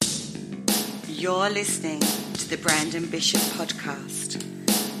You're listening to the Brandon Bishop Podcast.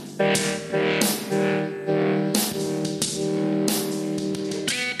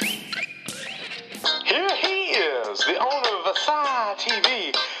 Here he is, the owner of Asai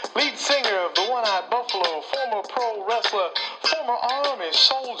TV, lead singer of the One-Eyed Buffalo, former pro wrestler, former Army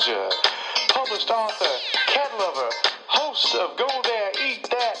soldier, published author, cat lover, host of Go There, Eat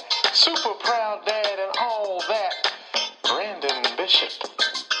That, super proud dad, and all that, Brandon Bishop.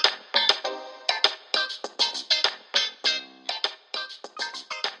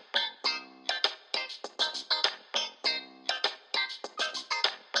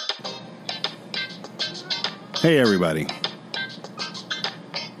 Hey everybody.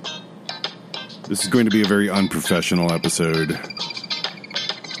 This is going to be a very unprofessional episode.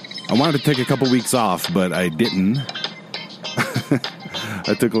 I wanted to take a couple weeks off, but I didn't.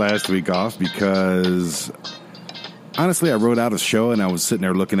 I took last week off because, honestly, I wrote out a show and I was sitting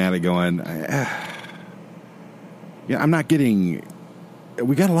there looking at it going, I'm not getting...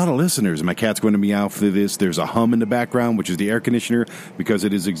 We got a lot of listeners. My cat's going to meow through this. There's a hum in the background, which is the air conditioner, because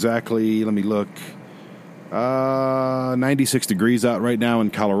it is exactly, let me look... 96 degrees out right now in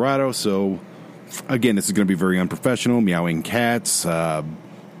Colorado. So, again, this is going to be very unprofessional. Meowing cats,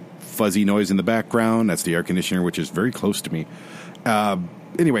 fuzzy noise in the background. That's the air conditioner, which is very close to me.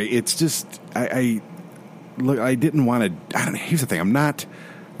 Anyway, it's just I didn't want to. I don't know. Here's the thing. I'm not.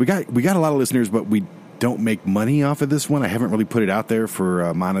 We got a lot of listeners, but we don't make money off of this one. I haven't really put it out there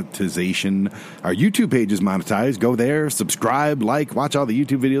for monetization. Our YouTube page is monetized. Go there, subscribe, like, watch all the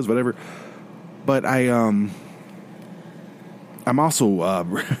YouTube videos, whatever. But I'm also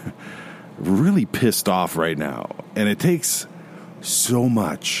really pissed off right now. And it takes so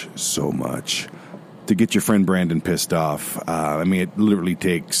much to get your friend Brandon pissed off. It literally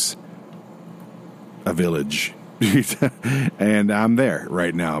takes a village. And I'm there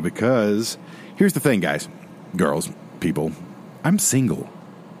right now because here's the thing, guys, girls, people. I'm single,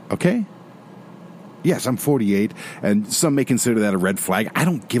 okay? Yes, I'm 48, and some may consider that a red flag. I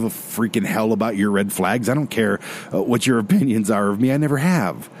don't give a freaking hell about your red flags. I don't care what your opinions are of me. I never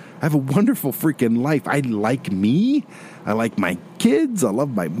have. I have a wonderful freaking life. I like me. I like my kids. I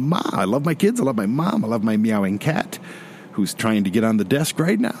love my mom. I love my kids. I love my mom. I love my meowing cat, who's trying to get on the desk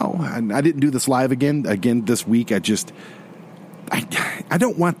right now. And I didn't do this live again this week. I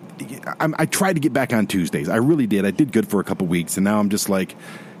don't want... I tried to get back on Tuesdays. I really did. I did good for a couple weeks, and now I'm just like,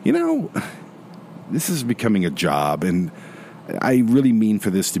 this is becoming a job, and I really mean for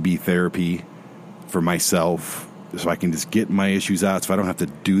this to be therapy for myself so I can just get my issues out so I don't have to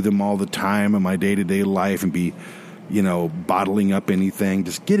do them all the time in my day-to-day life and be, bottling up anything.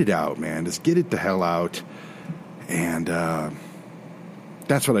 Just get it out, man. Just get it the hell out. And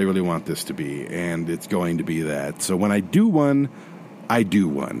that's what I really want this to be, and it's going to be that. So when I do one, I do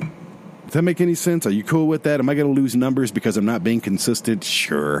one. Does that make any sense? Are you cool with that? Am I going to lose numbers because I'm not being consistent?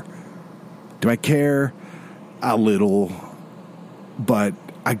 Sure. Do I care? A little. But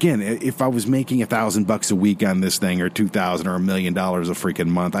again, if I was making $1,000 a week on this thing, or $2,000 or $1 million a freaking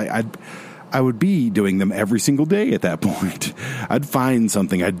month, I would be doing them every single day at that point. I'd find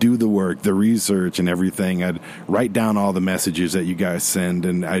something. I'd do the work, the research and everything. I'd write down all the messages that you guys send,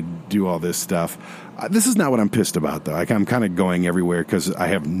 and I'd do all this stuff. This is not what I'm pissed about, though. I'm kind of going everywhere because I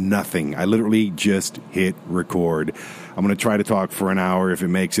have nothing. I literally just hit record. I'm going to try to talk for an hour. If it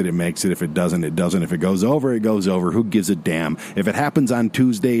makes it, it makes it. If it doesn't, it doesn't. If it goes over, it goes over. Who gives a damn? If it happens on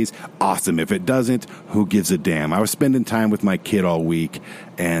Tuesdays, awesome. If it doesn't, who gives a damn? I was spending time with my kid all week,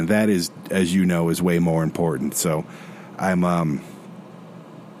 and that is, as you know, is way more important. So I'm,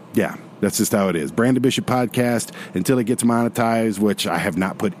 that's just how it is. Brandon Bishop Podcast, until it gets monetized, which I have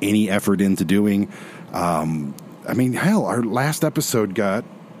not put any effort into doing. Our last episode got...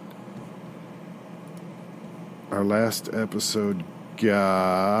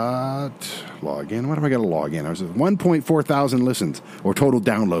 log in. What have I got to log in? I was 1.4 thousand listens, or total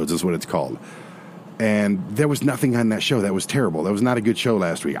downloads is what it's called. And there was nothing on that show. That was terrible. That was not a good show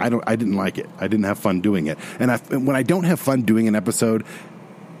last week. I didn't like it. I didn't have fun doing it. And when I don't have fun doing an episode,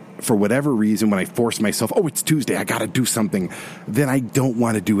 for whatever reason, when I force myself, it's Tuesday, I got to do something, then I don't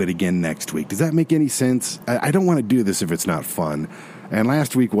want to do it again next week. Does that make any sense? I don't want to do this if it's not fun. And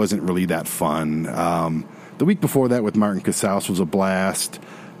last week wasn't really that fun. The week before that with Martin Casals was a blast.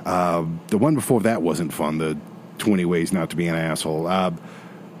 The one before that wasn't fun, the 20 Ways Not to Be an Asshole.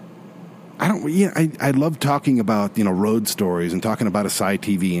 I love talking about, road stories and talking about Asai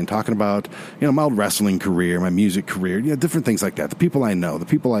TV and talking about, my old wrestling career, my music career, different things like that. The people I know, the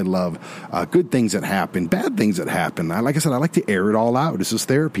people I love, good things that happen, bad things that happen. Like I said, I like to air it all out. This is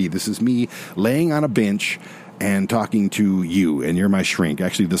therapy. This is me laying on a bench and talking to you, and you're my shrink.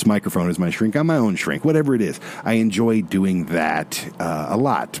 Actually, this microphone is my shrink. I'm my own shrink, whatever it is. I enjoy doing that a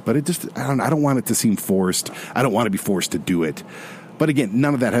lot, but I don't want it to seem forced. I don't want to be forced to do it. But again,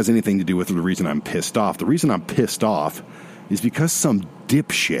 none of that has anything to do with the reason I'm pissed off. The reason I'm pissed off is because some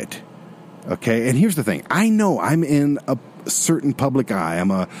dipshit, okay? And here's the thing. I know I'm in a certain public eye. I'm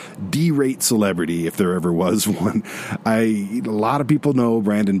a D-rate celebrity, if there ever was one. A lot of people know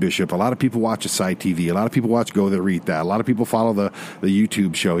Brandon Bishop. A lot of people watch Aside TV. A lot of people watch Go There Eat That. A lot of people follow the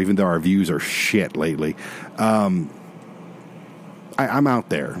YouTube show, even though our views are shit lately. I'm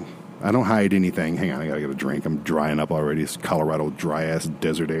out there. I don't hide anything. Hang on, I gotta get a drink. I'm drying up already. It's Colorado dry-ass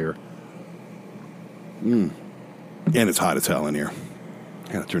desert air. And it's hot as hell in here.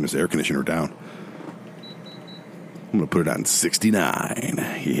 I gotta turn this air conditioner down. I'm going to put it on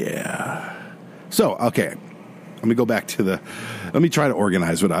 69. Yeah. So, okay. Let me go back to let me try to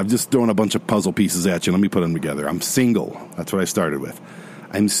organize it. I'm just throwing a bunch of puzzle pieces at you. Let me put them together. I'm single. That's what I started with.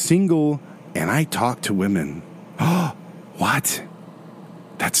 I'm single, and I talk to women. Oh, what?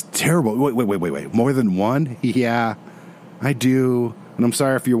 That's terrible. Wait. More than one? Yeah, I do. And I'm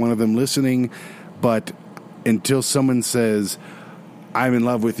sorry if you're one of them listening, but until someone says, I'm in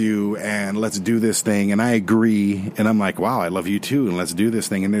love with you and let's do this thing, and I agree, and I'm like, wow, I love you too, and let's do this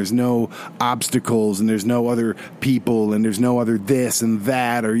thing, and there's no obstacles, and there's no other people, and there's no other this and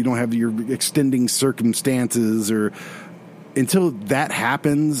that, or you don't have your extending circumstances, or until that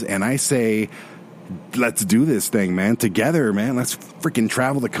happens and I say, let's do this thing, man, together, man, let's freaking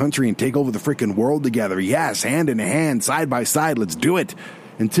travel the country and take over the freaking world together, yes, hand in hand, side by side, let's do it.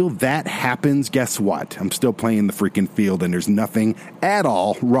 Until that happens, guess what? I'm still playing the freaking field, and there's nothing at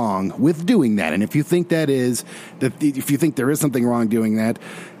all wrong with doing that. And if you think if you think there is something wrong doing that,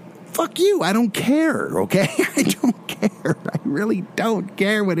 fuck you. I don't care, okay? I don't care. I really don't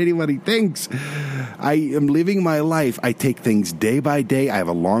care what anybody thinks. I am living my life. I take things day by day. I have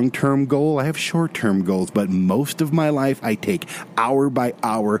a long-term goal. I have short-term goals. But most of my life, I take hour by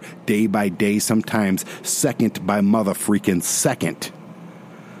hour, day by day, sometimes second by mother-freaking second.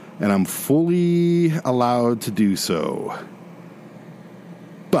 And I'm fully allowed to do so.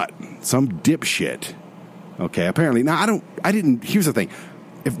 But some dipshit, okay, apparently, now here's the thing.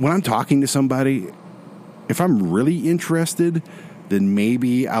 When I'm talking to somebody, if I'm really interested, then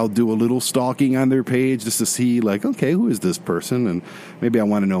maybe I'll do a little stalking on their page just to see, like, okay, who is this person? And maybe I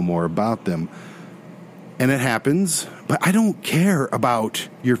want to know more about them. And it happens, but I don't care about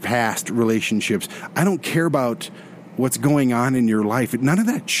your past relationships. I don't care about what's going on in your life. None of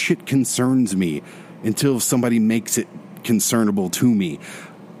that shit concerns me until somebody makes it concernable to me.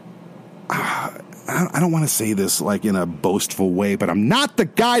 I don't want to say this like in a boastful way, but I'm not the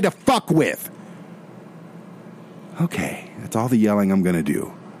guy to fuck with. Okay, that's all the yelling I'm going to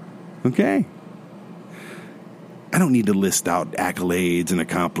do. Okay? I don't need to list out accolades and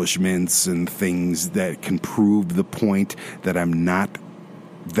accomplishments and things that can prove the point that I'm not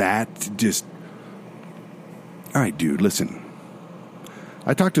that. Just, all right, dude, listen.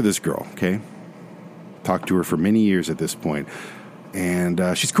 I talked to this girl, okay? Talked to her for many years at this point,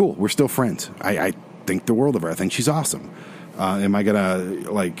 and she's cool. We're still friends. I think the world of her. I think she's awesome. Am I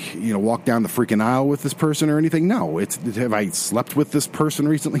gonna walk down the freaking aisle with this person or anything? No. Have I slept with this person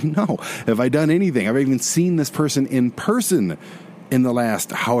recently? No. Have I done anything? Have I even seen this person in person in the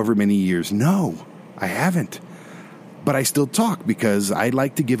last however many years? No, I haven't. But I still talk because I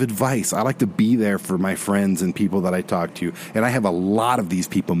like to give advice. I like to be there for my friends and people that I talk to. And I have a lot of these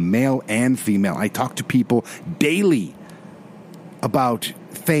people, male and female. I talk to people daily about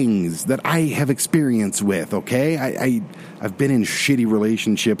things that I have experience with, okay? I've been in shitty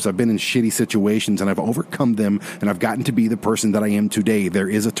relationships. I've been in shitty situations, and I've overcome them, and I've gotten to be the person that I am today. There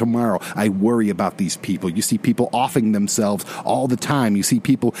is a tomorrow. I worry about these people. You see people offing themselves all the time. You see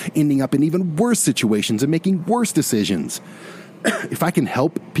people ending up in even worse situations and making worse decisions. If I can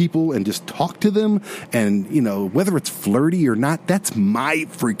help people and just talk to them and, whether it's flirty or not, that's my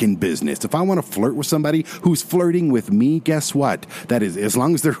freaking business. If I want to flirt with somebody who's flirting with me, guess what? That is, as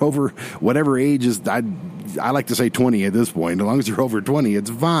long as they're over whatever age is, I like to say 20 at this point. As long as you're over 20,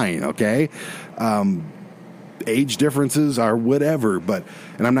 it's fine, okay? Age differences are whatever,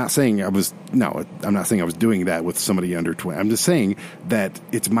 and I'm not saying I was doing that with somebody under 20. I'm just saying that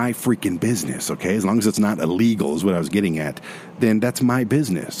it's my freaking business, okay? As long as it's not illegal is what I was getting at, then that's my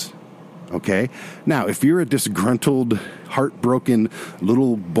business, okay? Now, if you're a disgruntled, heartbroken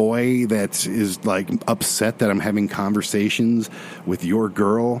little boy that is like upset that I'm having conversations with your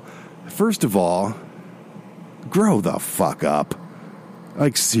girl, first of all, grow the fuck up.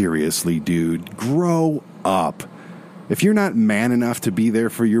 Like, seriously, dude, grow up. If you're not man enough to be there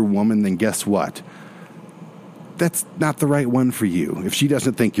for your woman, then guess what? that's not the right one for you. If she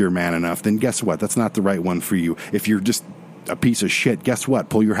doesn't think you're man enough, then guess what? That's not the right one for you. If you're just a piece of shit, guess what?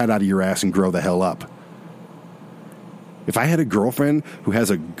 Pull your head out of your ass and grow the hell up. If I had a girlfriend who has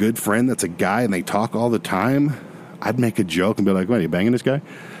a good friend that's a guy and they talk all the time, I'd make a joke and be like, what, are you banging this guy?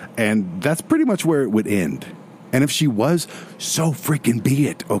 And that's pretty much where it would end. And if she was, so freaking be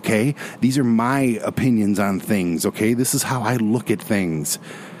it, okay? These are my opinions on things, okay? This is how I look at things.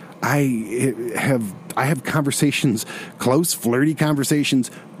 I have conversations, close, flirty conversations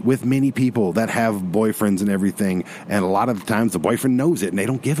with many people that have boyfriends and everything. And a lot of the times the boyfriend knows it and they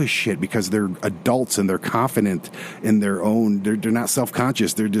don't give a shit because they're adults and they're confident in their own. They're not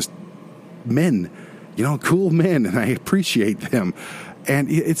self-conscious. They're just men, cool men. And I appreciate them.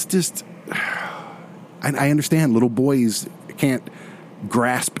 And it's just, I understand little boys can't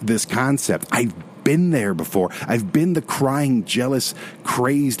grasp this concept. I've been there before. I've been the crying, jealous,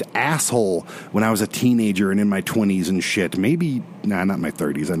 crazed asshole when I was a teenager and in my 20s and shit. Maybe, not in my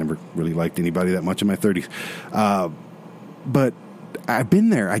 30s. I never really liked anybody that much in my 30s. But I've been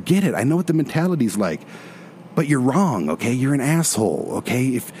there. I get it. I know what the mentality's like. But you're wrong, okay? You're an asshole,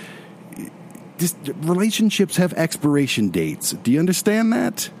 okay? Relationships have expiration dates. Do you understand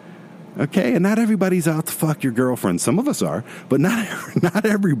that? Okay, and not everybody's out to fuck your girlfriend. Some of us are, but not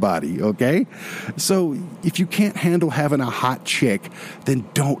everybody, okay? So if you can't handle having a hot chick, then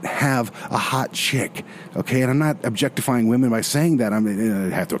don't have a hot chick, okay? And I'm not objectifying women by saying that. I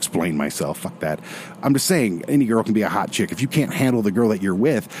have to explain myself. Fuck that. I'm just saying any girl can be a hot chick. If you can't handle the girl that you're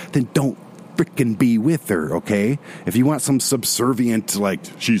with, then don't freaking be with her, okay? If you want some subservient, like,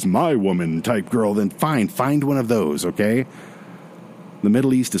 she's my woman type girl, then fine, find one of those, okay? The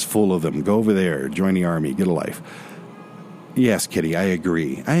Middle East is full of them. Go over there. Join the army. Get a life. Yes, Kitty, I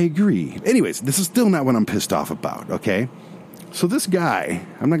agree. Anyways, this is still not what I'm pissed off about, okay? So this guy,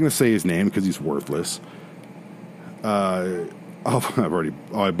 I'm not going to say his name because he's worthless. I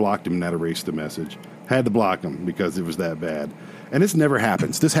blocked him and that erased the message. Had to block him because it was that bad. And this never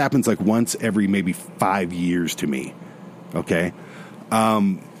happens. This happens like once every maybe 5 years to me, okay?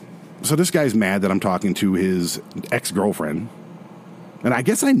 So this guy's mad that I'm talking to his ex-girlfriend. And I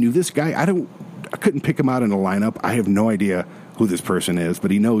guess I knew this guy. I couldn't pick him out in a lineup. I have no idea who this person is, but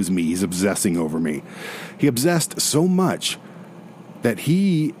he knows me. He's obsessing over me. He obsessed so much that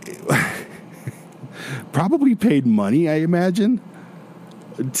he probably paid money, I imagine,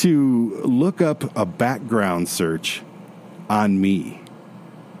 to look up a background search on me.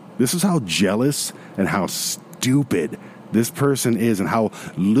 This is how jealous and how stupid this person is and how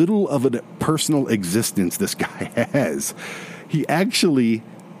little of a personal existence this guy has. He actually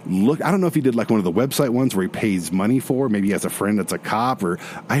looked, I don't know if he did like one of the website ones where he pays money for, maybe he has a friend that's a cop, or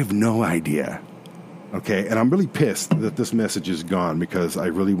I have no idea. Okay, and I'm really pissed that this message is gone because I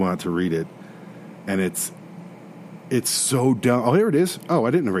really want to read it. And it's so dumb. Oh, here it is. Oh,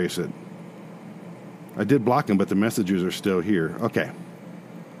 I didn't erase it. I did block him, but the messages are still here. Okay.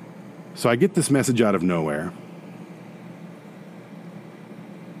 So I get this message out of nowhere.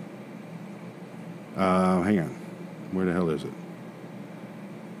 Hang on. Where the hell is it?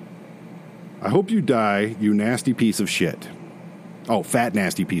 I hope you die, you nasty piece of shit. Oh, fat,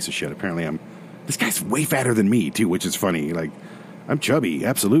 nasty piece of shit. Apparently this guy's way fatter than me, too, which is funny. Like, I'm chubby,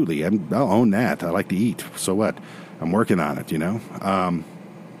 absolutely. I'll own that. I like to eat. So what? I'm working on it,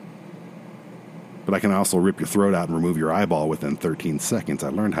 But I can also rip your throat out and remove your eyeball within 13 seconds. I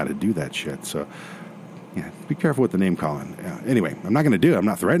learned how to do that shit. So, yeah, be careful with the name calling. Anyway, I'm not going to do it. I'm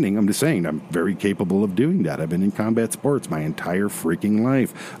not threatening. I'm just saying I'm very capable of doing that. I've been in combat sports my entire freaking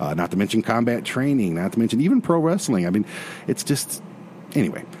life. Not to mention combat training. Not to mention even pro wrestling. I mean, it's just...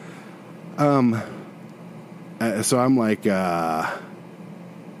 Anyway. So I'm like,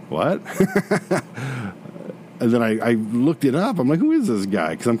 what? And then I looked it up. I'm like, who is this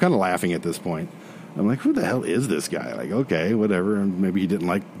guy? Because I'm kind of laughing at this point. I'm like, who the hell is this guy? Like, okay, whatever. Maybe he didn't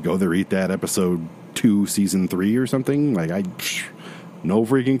like Go There Eat That episode 2, season 3 or something. Like, no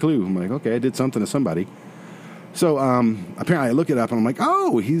freaking clue. I'm like, okay, I did something to somebody. So apparently I look it up and I'm like,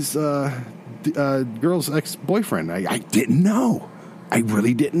 oh, he's girl's ex-boyfriend. I didn't know. I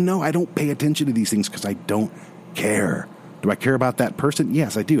really didn't know. I don't pay attention to these things because I don't care. Do I care about that person?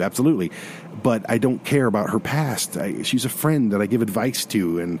 Yes, I do, absolutely. But I don't care about her past. She's a friend that I give advice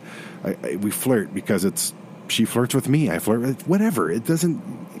to, and we flirt because she flirts with me. I flirt with whatever.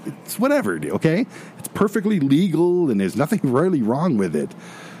 It's whatever, okay? It's perfectly legal, and there's nothing really wrong with it.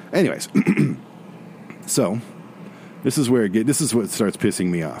 Anyways, so this is what starts pissing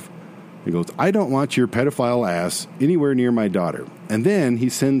me off. He goes, I don't want your pedophile ass anywhere near my daughter. And then he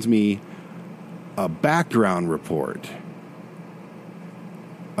sends me a background report.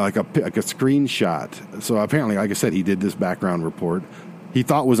 like a screenshot. So apparently, like I said, he did this background report. He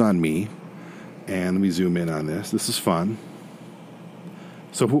thought was on me. And let me zoom in on this. This is fun.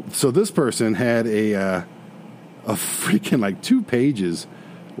 So this person had a freaking like 2 pages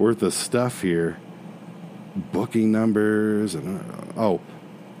worth of stuff here. Booking numbers and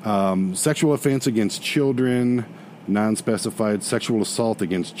sexual offense against children, non-specified sexual assault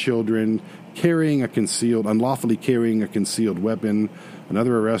against children, unlawfully carrying a concealed weapon,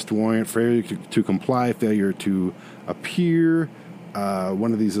 another arrest warrant, failure to comply, failure to appear.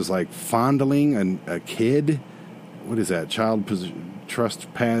 One of these is like fondling a kid. What is that? Child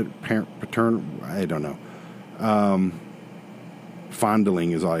trust paternal. I don't know.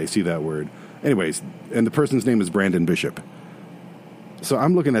 Fondling is all I see that word. Anyways, and the person's name is Brandon Bishop. So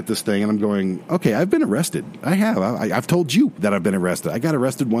I'm looking at this thing and I'm going, okay, I've been arrested. I have. I've told you that I've been arrested. I got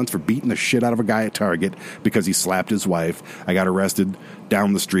arrested once for beating the shit out of a guy at Target because he slapped his wife. I got arrested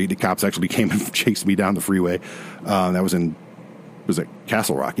down the street. The cops actually came and chased me down the freeway. That was was it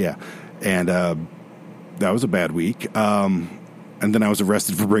Castle Rock? Yeah. And that was a bad week. And then I was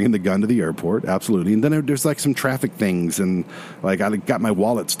arrested for bringing the gun to the airport. Absolutely. And then there's like some traffic things. And like I got my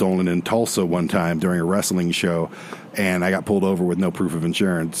wallet stolen in Tulsa one time during a wrestling show. And I got pulled over with no proof of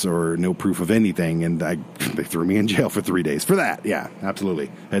insurance or no proof of anything. And they threw me in jail for 3 days for that. Yeah,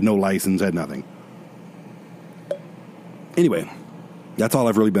 absolutely. Had no license, had nothing. Anyway, that's all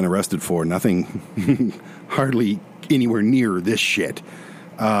I've really been arrested for. Nothing, hardly anywhere near this shit.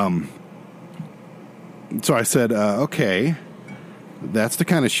 So I said, okay. That's the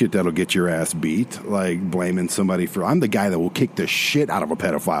kind of shit that'll get your ass beat, like blaming somebody I'm the guy that will kick the shit out of a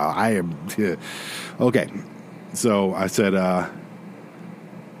pedophile. I am, okay. So I said, I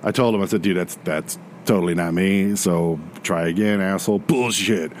told him, I said, dude, that's totally not me. So try again, asshole.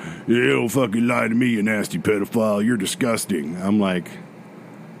 Bullshit. You don't fucking lie to me, you nasty pedophile. You're disgusting. I'm like,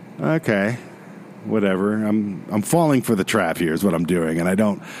 okay. Whatever. I'm falling for the trap here is what I'm doing, and I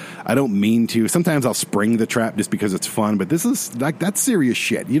don't mean to. Sometimes I'll spring the trap just because it's fun, but this is like that's serious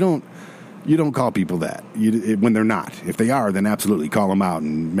shit. You don't call people that when they're not. If they are, then absolutely call them out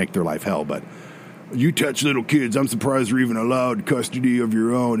and make their life hell. But you touch little kids, I'm surprised you're even allowed custody of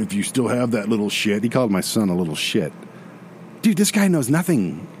your own if you still have that little shit. He called my son a little shit. Dude, this guy knows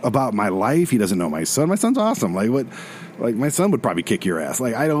nothing about my life. He doesn't know my son. My son's awesome. Like what? Like my son would probably kick your ass.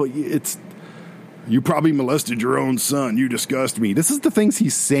 Like I don't. It's. You probably molested your own son. You disgust me. This is the things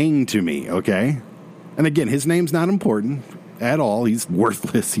he's saying to me, okay? And again, his name's not important at all. He's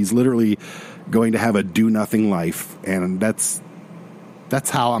worthless. He's literally going to have a do-nothing life, and that's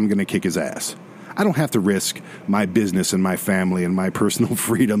how I'm going to kick his ass. I don't have to risk my business and my family and my personal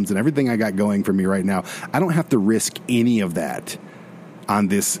freedoms and everything I got going for me right now. I don't have to risk any of that on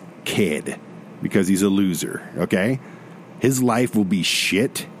this kid because he's a loser, okay? His life will be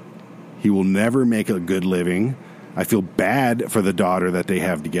shit. He will never make a good living. I feel bad for the daughter that they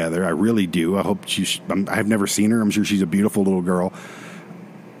have together. I really do. I hope I've never seen her. I'm sure she's a beautiful little girl.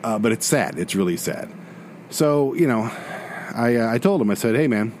 But it's sad. It's really sad. So, I told him, I said, hey,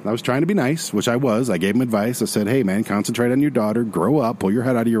 man, I was trying to be nice, which I was. I gave him advice. I said, hey, man, concentrate on your daughter. Grow up. Pull your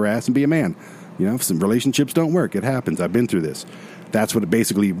head out of your ass and be a man. If some relationships don't work, it happens. I've been through this. That's what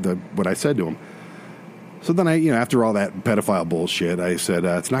what I said to him. So then after all that pedophile bullshit, I said,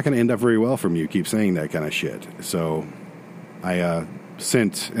 it's not going to end up very well for me. You keep saying that kind of shit. So I and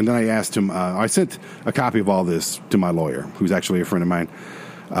then I asked him, I sent a copy of all this to my lawyer, who's actually a friend of mine.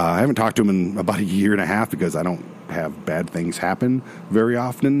 I haven't talked to him in about a year and a half because I don't have bad things happen very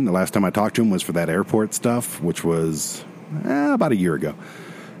often. The last time I talked to him was for that airport stuff, which was about a year ago.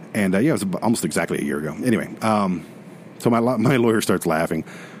 And it was almost exactly a year ago. Anyway, so my lawyer starts laughing.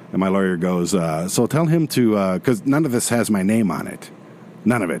 And my lawyer goes, so tell him to, because none of this has my name on it.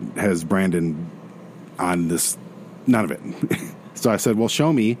 None of it has Brandon on this. None of it. So I said, well,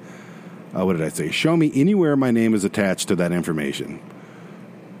 show me, what did I say? Show me anywhere my name is attached to that information.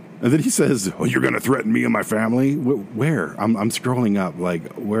 And then he says, oh, you're going to threaten me and my family? Where? I'm scrolling up,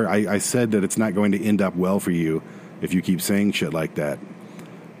 like, where I said that it's not going to end up well for you if you keep saying shit like that.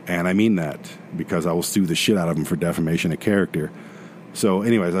 And I mean that because I will sue the shit out of him for defamation of character. So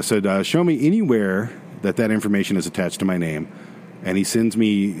anyways, I said, show me anywhere that information is attached to my name. And he sends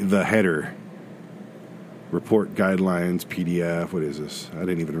me the header. Report guidelines, PDF. What is this? I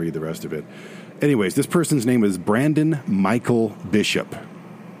didn't even read the rest of it. Anyways, this person's name is Brandon Michael Bishop.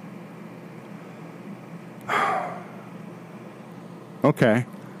 Okay.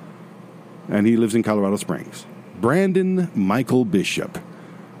 And he lives in Colorado Springs. Brandon Michael Bishop.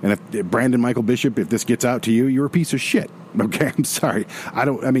 And if Brandon Michael Bishop, if this gets out to you, you're a piece of shit. Okay, I'm sorry.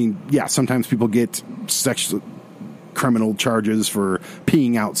 Sometimes people get criminal charges for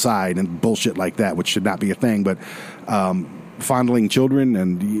peeing outside and bullshit like that, which should not be a thing. But fondling children,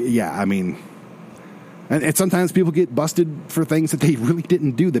 and yeah, I mean, and sometimes people get busted for things that they really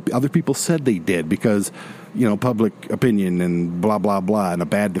didn't do that other people said they did because, you know, public opinion and blah, blah, blah, and a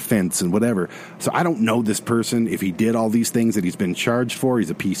bad defense and whatever. So I don't know this person. If he did all these things that he's been charged for, he's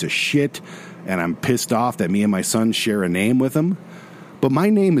a piece of shit, and I'm pissed off that me and my son share a name with him. But my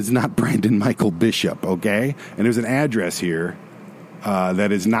name is not Brandon Michael Bishop, okay? And there's an address here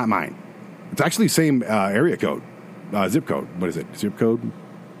that is not mine. It's actually the same area code, zip code. What is it? Zip code?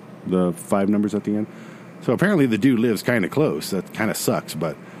 The 5 numbers at the end? So apparently the dude lives kind of close. That kind of sucks,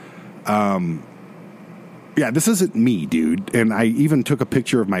 but yeah, this isn't me, dude. And I even took a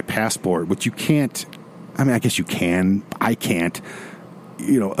picture of my passport, which you can't. I mean, I guess you can. I can't.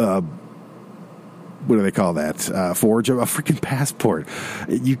 You know, what do they call that? Forge a freaking passport.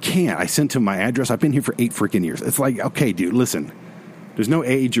 You can't. I sent him my address. I've been here for 8 freaking years. It's like, okay, dude, listen. There's no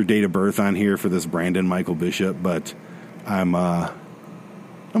age or date of birth on here for this Brandon Michael Bishop, but I'm gonna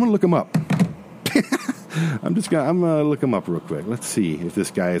look him up. I'm gonna look him up real quick. Let's see if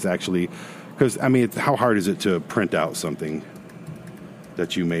this guy is actually, because I mean, how hard is it to print out something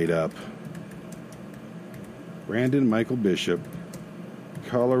that you made up? Brandon Michael Bishop,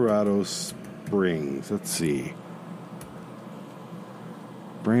 Colorado Springs. Let's see.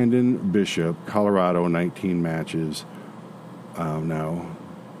 Brandon Bishop, Colorado, 19 matches. Now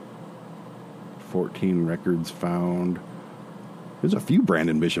 14 records found. There's a few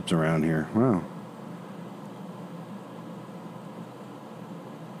Brandon Bishops around here. Wow.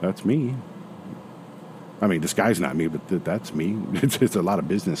 That's me. I mean, this guy's not me, but that's me. It's a lot of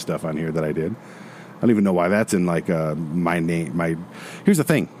business stuff on here that I did. I don't even know why that's in, like, my name. Here's the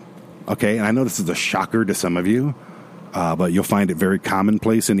thing, okay? And I know this is a shocker to some of you, but you'll find it very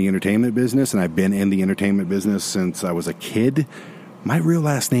commonplace in the entertainment business, and I've been in the entertainment business since I was a kid. My real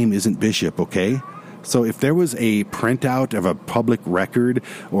last name isn't Bishop, okay? So if there was a printout of a public record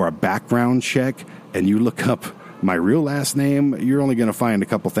or a background check and you look up my real last name, you're only going to find a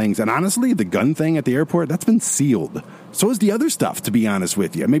couple things. And honestly, the gun thing at the airport, that's been sealed. So is the other stuff, to be honest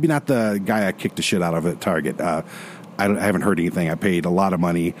with you. Maybe not the guy I kicked the shit out of at Target. I haven't heard anything. I paid a lot of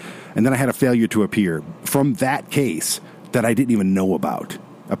money. And then I had a failure to appear from that case that I didn't even know about.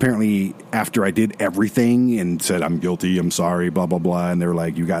 Apparently, after I did everything and said, I'm guilty, I'm sorry, blah, blah, blah, and they were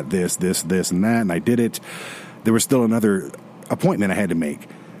like, you got this, this, this, and that, and I did it, there was still another appointment I had to make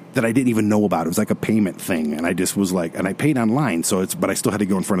that I didn't even know about. It was like a payment thing, and I just was like, and I paid online, but I still had to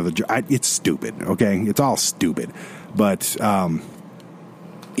go in front of the judge. It's stupid, okay? It's all stupid. But,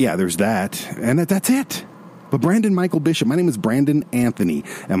 yeah, there's that, and that's it. But Brandon Michael Bishop, my name is Brandon Anthony,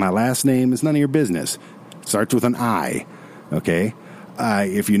 and my last name is none of your business. It starts with an I, okay?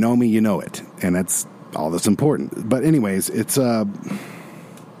 If you know me, you know it, and that's all that's important. But anyways, it's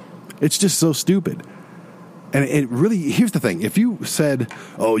just so stupid. And it really, here's the thing. If you said,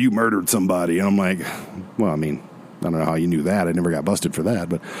 oh, you murdered somebody, and I'm like, well, I mean, I don't know how you knew that. I never got busted for that,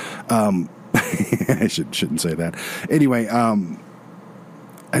 but I shouldn't say that. Anyway,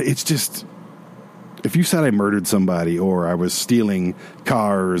 it's just, if you said I murdered somebody or I was stealing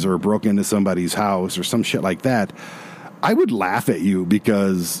cars or broke into somebody's house or some shit like that, I would laugh at you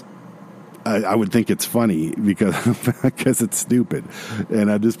because I would think it's funny because it's stupid.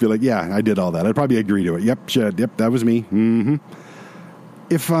 And I'd just be like, yeah, I did all that. I'd probably agree to it. Yep, shit, yep, that was me. Mm-hmm.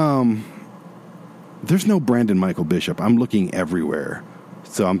 If there's no Brandon Michael Bishop, I'm looking everywhere.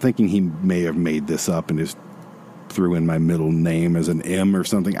 So I'm thinking he may have made this up and just threw in my middle name as an M or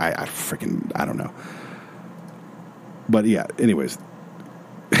something. I don't know. But yeah, anyways.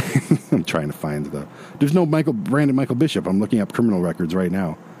 I'm trying to find there's no Brandon Michael Bishop. I'm looking up criminal records right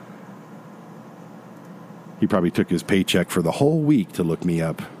now. He probably took his paycheck for the whole week to look me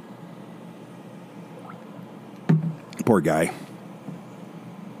up. Poor guy.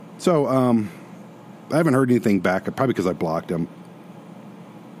 So, I haven't heard anything back, probably because I blocked him.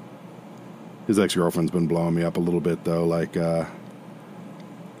 His ex-girlfriend's been blowing me up a little bit, though, like,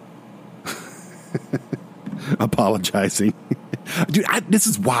 apologizing. Dude, this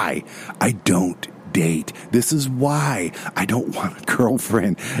is why I don't date. This is why I don't want a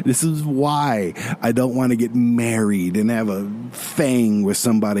girlfriend. This is why I don't want to get married and have a thing with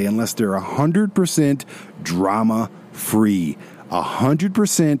somebody unless they're 100% drama-free.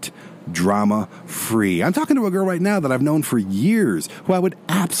 100% drama-free. I'm talking to a girl right now that I've known for years who I would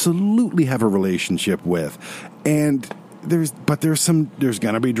absolutely have a relationship with. And there's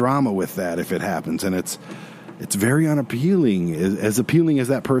going to be drama with that if it happens. And it's very unappealing. As appealing as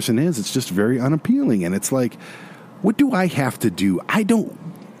that person is, it's just very unappealing. And it's like, what do I have to do?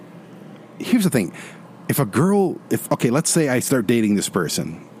 Here's the thing. let's say I start dating this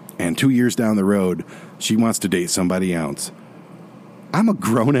person and 2 years down the road, she wants to date somebody else. I'm a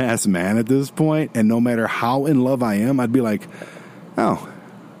grown-ass man at this point, and no matter how in love I am, I'd be like, oh,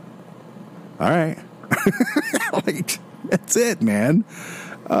 all right. Like, that's it, man.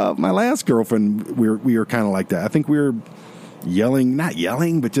 My last girlfriend, we were kind of like that. I think we were not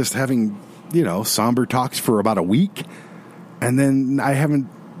yelling, but just having, somber talks for about a week. And then I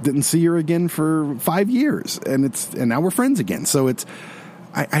didn't see her again for 5 years, and now we're friends again. So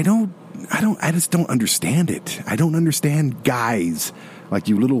I just don't understand it. I don't understand guys like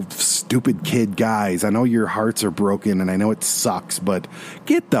you little stupid kid guys. I know your hearts are broken and I know it sucks, but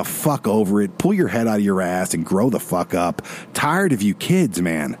get the fuck over it. Pull your head out of your ass and grow the fuck up. Tired of you kids,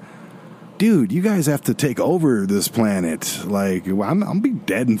 man. Dude, you guys have to take over this planet. Like, I'll be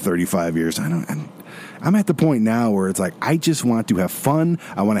dead in 35 years. I'm at the point now where it's like, I just want to have fun.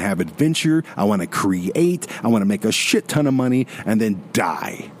 I want to have adventure. I want to create. I want to make a shit ton of money and then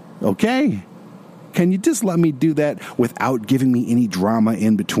die. Okay? Can you just let me do that without giving me any drama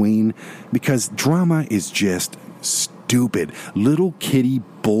in between? Because drama is just stupid. Little kitty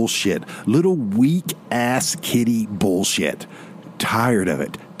bullshit. Little weak-ass kitty bullshit. Tired of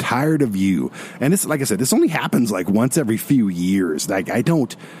it. Tired of you. And it's like I said, this only happens like once every few years. Like, I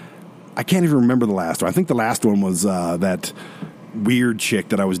can't even remember the last one. I think the last one was that weird chick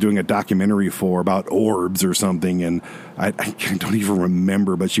that I was doing a documentary for about orbs or something, and I don't even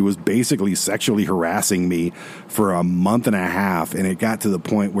remember, but she was basically sexually harassing me for a month and a half, and it got to the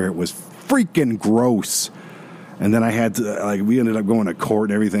point where it was freaking gross. And then I had to, we ended up going to court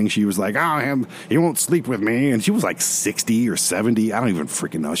and everything. She was like, oh, he won't sleep with me. And she was like 60 or 70. I don't even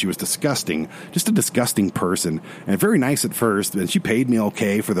freaking know. She was disgusting. Just a disgusting person. And very nice at first. And she paid me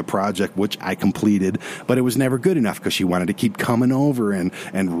okay for the project, which I completed. But it was never good enough because she wanted to keep coming over and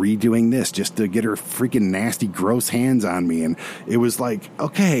redoing this just to get her freaking nasty, gross hands on me. And it was like,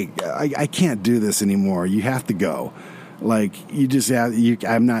 okay, I can't do this anymore. You have to go. Like,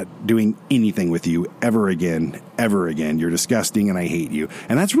 I'm not doing anything with you ever again. You're disgusting and I hate you.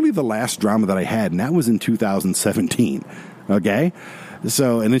 And that's really the last drama that I had, and that was in 2017. Okay?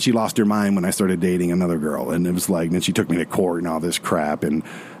 So, and then she lost her mind when I started dating another girl, and it was like, then she took me to court and all this crap, and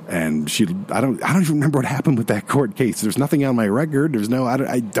she, I don't even remember what happened with that court case. There's nothing on my record.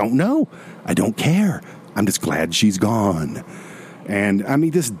 I don't know. I don't care. I'm just glad she's gone. And I mean,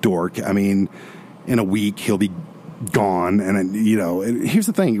 this dork, in a week, he'll be gone. And here's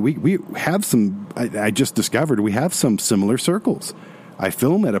the thing, we have some, I just discovered we have some similar circles. I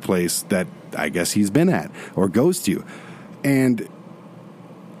film at a place that I guess he's been at or goes to. And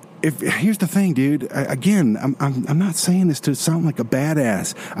here's the thing, dude, I'm not saying this to sound like a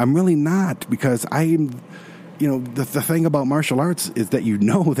badass. I'm really not, because I'm, the thing about martial arts is that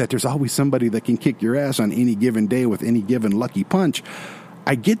that there's always somebody that can kick your ass on any given day with any given lucky punch.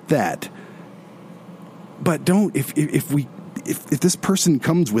 I get that. But if this person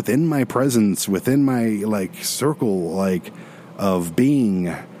comes within my presence, within my circle of being,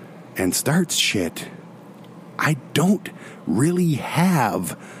 and starts shit, I don't really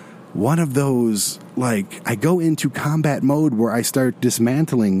have one of those, I go into combat mode where I start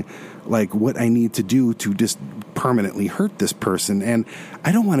dismantling what I need to do to just permanently hurt this person, and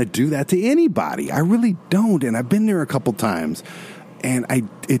I don't want to do that to anybody. I really don't, and I've been there a couple times. And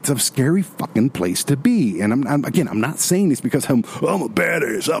it's a scary fucking place to be. And I'm not saying this because I'm a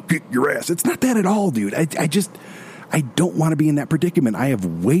badass, I'll kick your ass. It's not that at all, dude. I don't want to be in that predicament. I have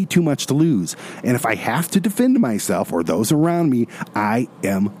way too much to lose. And if I have to defend myself or those around me, I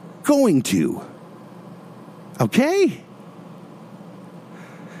am going to. Okay?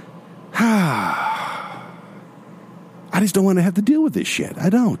 I just don't want to have to deal with this shit.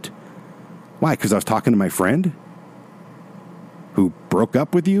 I don't. Why? Because I was talking to my friend who broke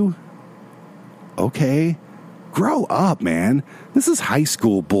up with you? Okay. Grow up, man. This is high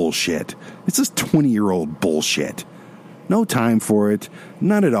school bullshit. This is 20-year-old bullshit. No time for it.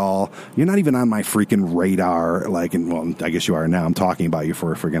 None at all. You're not even on my freaking radar. I guess you are now. I'm talking about you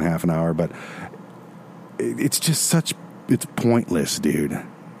for a freaking half an hour, but it's just it's pointless, dude.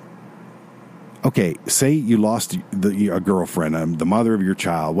 Okay, say you lost a girlfriend, the mother of your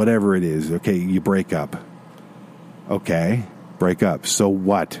child, whatever it is. Okay, you break up. Okay. Break up. So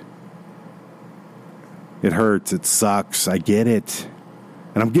what? It hurts. It sucks. I get it.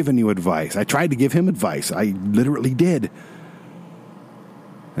 And I'm giving you advice. I tried to give him advice. I literally did.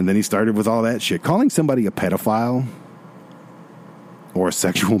 And then he started with all that shit. Calling somebody a pedophile or a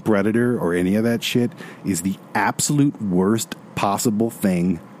sexual predator or any of that shit is the absolute worst possible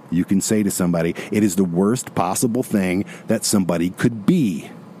thing you can say to somebody. It is the worst possible thing that somebody could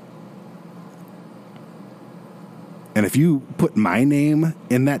be. And if you put my name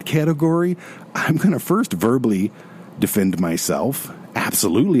in that category, I'm going to first verbally defend myself.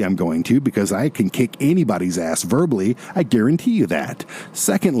 Absolutely, I'm going to, because I can kick anybody's ass verbally. I guarantee you that.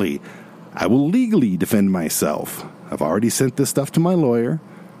 Secondly, I will legally defend myself. I've already sent this stuff to my lawyer.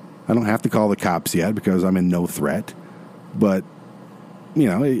 I don't have to call the cops yet because I'm in no threat. But,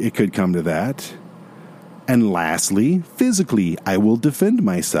 it could come to that. And lastly, physically, I will defend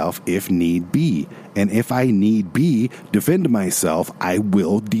myself if need be. And if I need be defend myself, I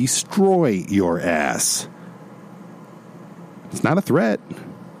will destroy your ass. It's not a threat.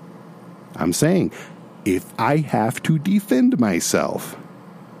 I'm saying, if I have to defend myself,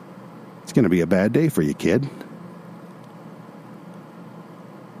 it's going to be a bad day for you, kid.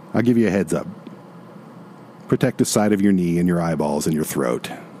 I'll give you a heads up. Protect the side of your knee and your eyeballs and your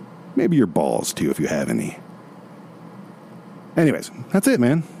throat. Maybe your balls, too, if you have any. Anyways, that's it,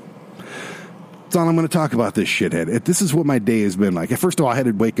 man. That's all I'm going to talk about this shithead. This is what my day has been like. First of all, I had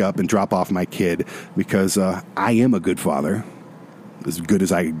to wake up and drop off my kid because I am a good father. As good as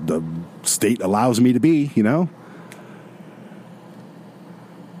the state allows me to be,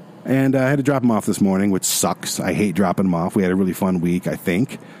 And I had to drop him off this morning, which sucks. I hate dropping him off. We had a really fun week, I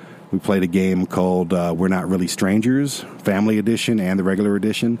think. We played a game called We're Not Really Strangers, Family Edition and the regular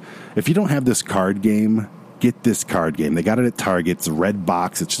edition. If you don't have this card game, get this card game. They got it at Target. It's a red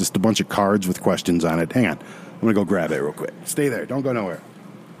box. It's just a bunch of cards with questions on it. Hang on. I'm going to go grab it real quick. Stay there. Don't go nowhere.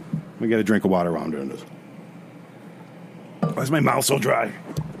 Let me get a drink of water while I'm doing this. Why is my mouth so dry?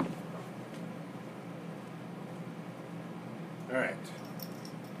 All right.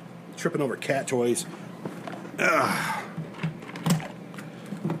 Tripping over cat toys. Ugh.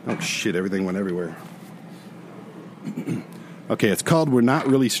 Oh, shit, everything went everywhere. Okay, it's called We're Not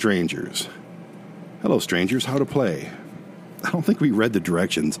Really Strangers. Hello, strangers, how to play. I don't think we read the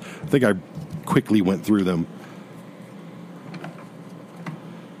directions. I think I quickly went through them.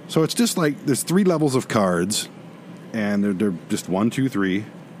 So it's just like, there's 3 levels of cards, and they're just 1, 2, 3. I'm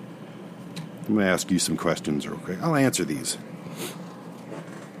going to ask you some questions real quick. I'll answer these.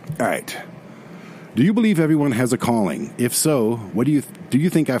 All right. Do you believe everyone has a calling? If so, what do you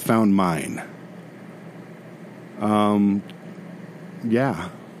think I found mine? Yeah.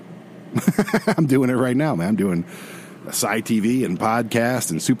 I'm doing it right now, man. I'm doing a Sci TV and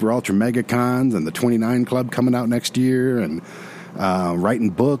podcast and Super Ultra Mega Cons and the 29 Club coming out next year and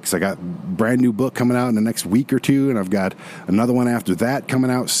writing books. I got a brand new book coming out in the next week or two, and I've got another one after that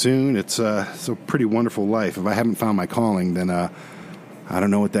coming out soon. It's a pretty wonderful life. If I haven't found my calling, then I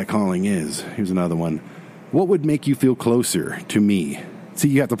don't know what that calling is. Here's another one. What would make you feel closer to me? See,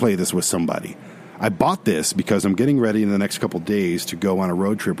 you have to play this with somebody. I bought this because I'm getting ready in the next couple days to go on a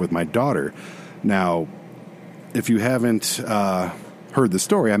road trip with my daughter. Now, if you haven't heard the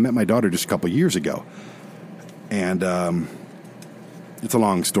story, I met my daughter just a couple years ago. And it's a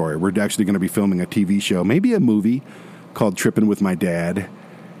long story. We're actually going to be filming a TV show, maybe a movie called Trippin' with My Dad.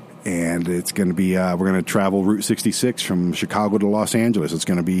 And it's going to be, we're going to travel Route 66 from Chicago to Los Angeles. It's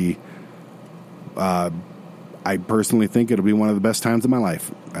going to be, I personally think it'll be one of the best times of my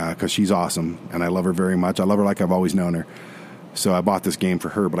life because she's awesome and I love her very much. I love her like I've always known her. So I bought this game for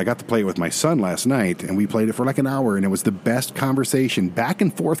her, but I got to play it with my son last night and we played it for like an hour and it was the best conversation, back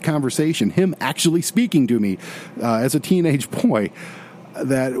and forth conversation, him actually speaking to me as a teenage boy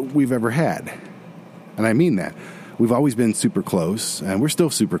that we've ever had. And I mean that. We've always been super close, and we're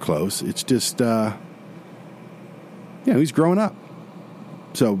still super close. It's just, he's growing up.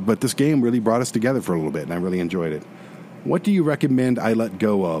 So, but this game really brought us together for a little bit, and I really enjoyed it. What do you recommend I let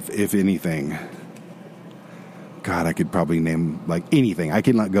go of, if anything? God, I could probably name, like, anything. I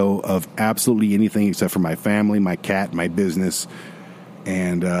can let go of absolutely anything except for my family, my cat, my business,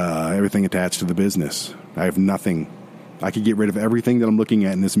 and everything attached to the business. I have nothing. I could get rid of everything that I'm looking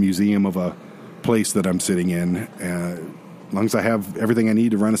at in this museum of a place that I'm sitting in. As long as I have everything I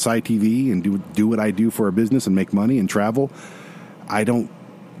need to run a Sci TV and do what I do for a business and make money and travel, I don't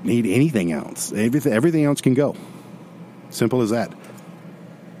need anything else. Everything else can go. Simple as that.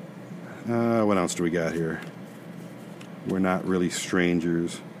 What else do we got here? We're not really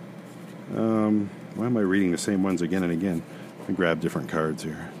strangers. Why am I reading the same ones again and again? I grab different cards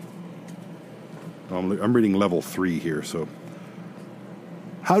here. I'm reading level 3 here, so.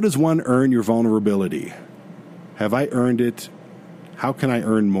 How does one earn your vulnerability? Have I earned it? How can I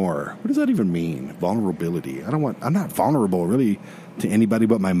earn more? What does that even mean? Vulnerability. I'm not vulnerable really to anybody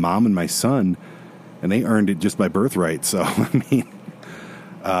but my mom and my son, and they earned it just by birthright. So, I mean,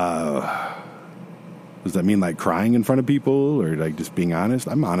 does that mean like crying in front of people or like just being honest?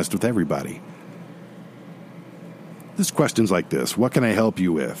 I'm honest with everybody. Just questions like this. What can I help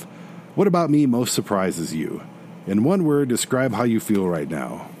you with? What about me most surprises you? In one word, describe how you feel right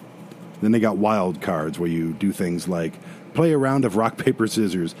now. Then they got wild cards where you do things like play a round of rock, paper,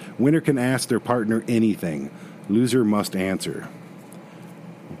 scissors. Winner can ask their partner anything. Loser must answer.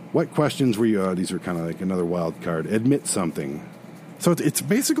 What questions were you... these are kind of like another wild card. Admit something. So it's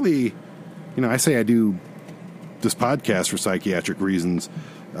basically... I say I do this podcast for psychiatric reasons,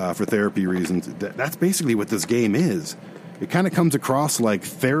 for therapy reasons. That's basically what this game is. It kind of comes across like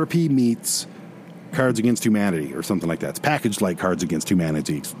therapy meets Cards Against Humanity or something like that. It's packaged like Cards Against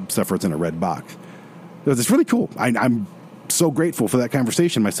Humanity, except for it's in a red box. It's really cool. I'm so grateful for that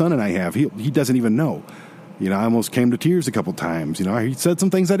conversation my son and I have. He doesn't even know. I almost came to tears a couple times. He said some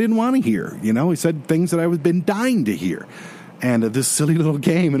things I didn't want to hear. He said things that I was been dying to hear. And this silly little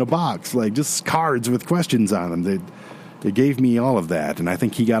game in a box, like just cards with questions on them, they gave me all of that. And I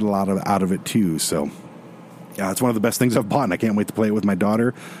think he got a lot out of it too. So it's one of the best things I've bought, and I can't wait to play it with my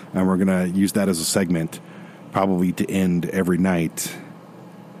daughter. And we're going to use that as a segment, probably to end every night.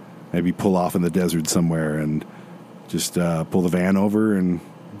 Maybe pull off in the desert somewhere and just pull the van over and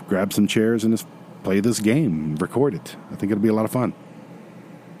grab some chairs and just play this game, record it. I think it'll be a lot of fun.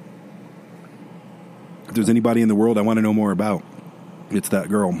 If there's anybody in the world I want to know more about, it's that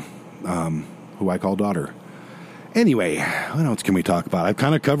girl who I call daughter. Anyway, what else can we talk about? I've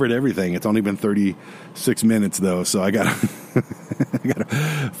kind of covered everything. It's only been 36 minutes, though, so I gotta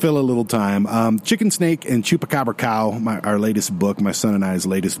fill a little time. Chicken Snake and Chupacabra Cow, our latest book, my son and I's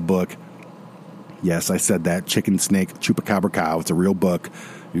latest book. Yes, I said that. Chicken Snake, Chupacabra Cow. It's a real book.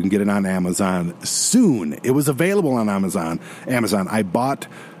 You can get it on Amazon soon. It was available on Amazon. I bought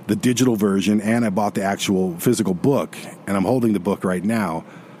the digital version and I bought the actual physical book, and I'm holding the book right now.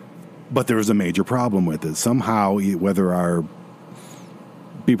 But there was a major problem with it. Somehow, whether our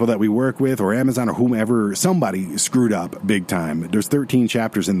people that we work with or Amazon or whomever, somebody screwed up big time. There's 13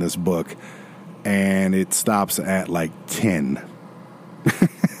 chapters in this book, and it stops at like 10.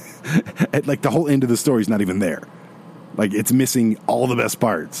 Like the whole end of the story is not even there. Like it's missing all the best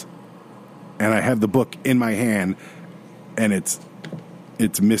parts. And I have the book in my hand, and it's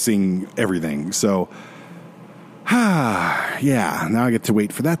missing everything. So, yeah, now I get to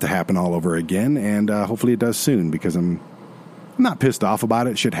wait for that to happen all over again, and hopefully it does soon, because I'm not pissed off about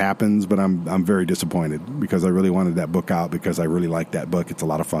it. Shit happens, but I'm very disappointed because I really wanted that book out because I really like that book. It's a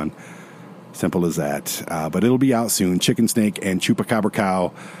lot of fun. Simple as that. But it'll be out soon. Chicken Snake and Chupacabra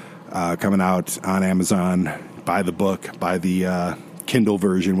Cow coming out on Amazon. Buy the book, buy the Kindle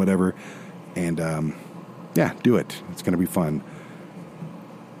version, whatever, and yeah, do it. It's going to be fun.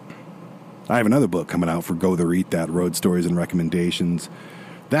 I have another book coming out for Go There Eat That, Road Stories and Recommendations.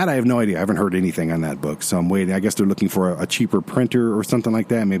 That I have no idea. I haven't heard anything on that book, so I'm waiting. I guess they're looking for a cheaper printer or something like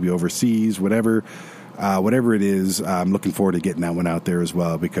that, maybe overseas, whatever. Whatever it is, I'm looking forward to getting that one out there as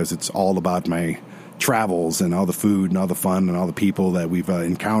well, because it's all about my travels and all the food and all the fun and all the people that we've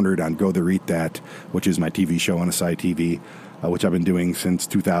encountered on Go There Eat That, which is my TV show on Asai TV, which I've been doing since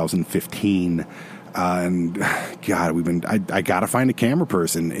 2015. And God, I got to find a camera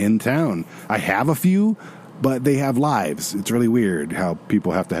person in town. I have a few, but they have lives. It's really weird how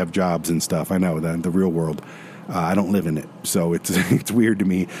people have to have jobs and stuff. I know that in the real world. I don't live in it, so it's weird to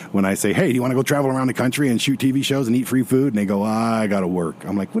me when I say, hey, do you want to go travel around the country and shoot TV shows and eat free food? And they go, I got to work.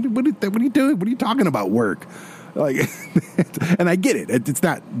 I'm like, what are you doing? What are you talking about, work? Like, and I get it. It's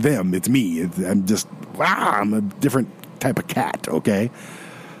not them. It's me. I'm a different type of cat, okay?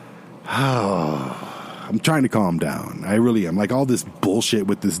 I'm trying to calm down. I really am. Like, all this bullshit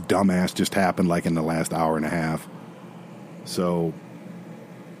with this dumbass just happened like in the last hour and a half. So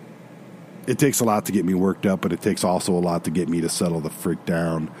it takes a lot to get me worked up, but it takes also a lot to get me to settle the freak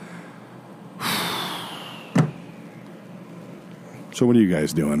down. So what are you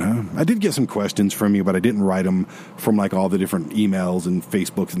guys doing, huh? I did get some questions from you, but I didn't write them from like all the different emails and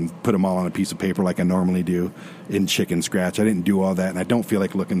Facebooks and put them all on a piece of paper like I normally do in Chicken Scratch. I didn't do all that, and I don't feel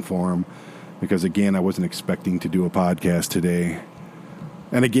like looking for them because, again, I wasn't expecting to do a podcast today.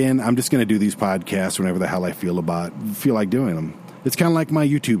 And again, I'm just going to do these podcasts whenever the hell I feel like doing them. It's kind of like my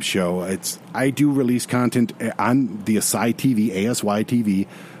YouTube show. I do release content on the Asai TV, ASY TV,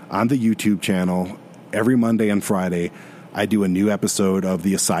 on the YouTube channel every Monday and Friday. I do a new episode of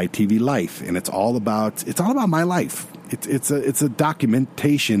the Asai TV Life, and it's all about my life. It's a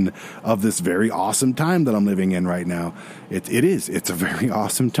documentation of this very awesome time that I'm living in right now. It's a very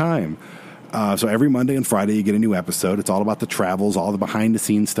awesome time. So every Monday and Friday you get a new episode. It's all about the travels, all the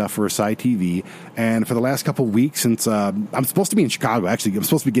behind-the-scenes stuff for Asai TV. And for the last couple of weeks, since I'm supposed to be in Chicago, actually, I'm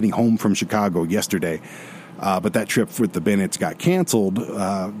supposed to be getting home from Chicago yesterday, but that trip with the Bennetts got canceled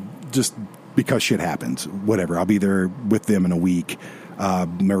just because shit happens. Whatever. I'll be there with them in a week.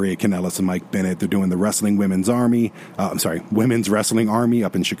 Maria Kanellis and Mike Bennett. They're doing the Women's Wrestling Army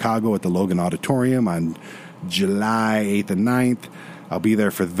up in Chicago at the Logan Auditorium on July 8th and 9th. I'll be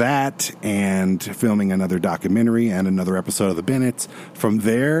there for that and filming another documentary and another episode of The Bennetts. From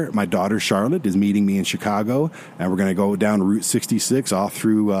there, my daughter Charlotte is meeting me in Chicago, and we're going to go down Route 66 all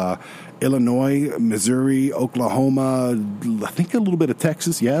through Illinois, Missouri, Oklahoma, I think a little bit of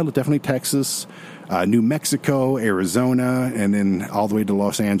Texas. Yeah, definitely Texas, New Mexico, Arizona, and then all the way to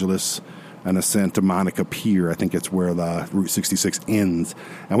Los Angeles and a Santa Monica Pier. I think it's where the Route 66 ends.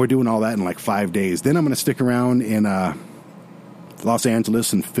 And we're doing all that in like 5 days. Then I'm going to stick around in Los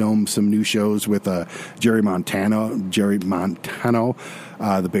Angeles and film some new shows with Jerry Montano,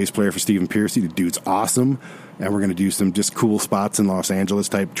 the bass player for Stephen Pearcy. The dude's awesome. And we're going to do some just cool spots in Los Angeles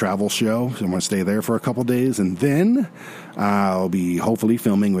type travel show. So I'm going to stay there for a couple days. And then I'll be hopefully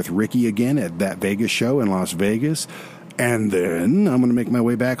filming with Ricky again at that Vegas show in Las Vegas. And then I'm going to make my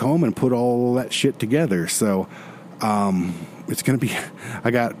way back home and put all that shit together. So it's going to be, I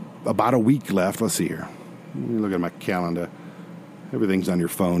got about a week left. Let's see here. Let me look at my calendar. Everything's on your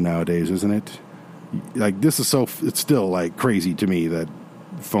phone nowadays, isn't it? Like, this is it's still like crazy to me that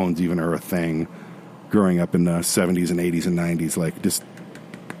phones even are a thing. Growing up in the 70s and 80s and 90s, like, just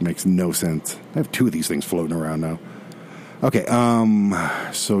makes no sense. I have 2 of these things floating around now. Okay,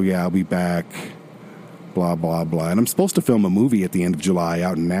 so yeah, I'll be back, blah, blah, blah. And I'm supposed to film a movie at the end of July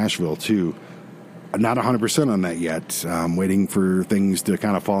out in Nashville, too. I'm not 100% on that yet. I'm waiting for things to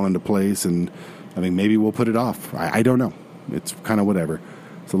kind of fall into place, and I mean, maybe we'll put it off. I don't know. It's kind of whatever.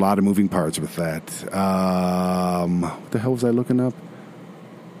 It's a lot of moving parts with that. What the hell was I looking up?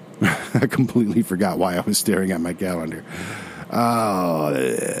 I completely forgot why I was staring at my calendar.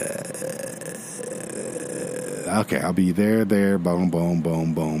 Okay, I'll be there, boom, boom,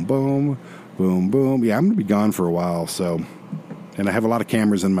 boom, boom, boom, boom, boom. Yeah, I'm going to be gone for a while, so. And I have a lot of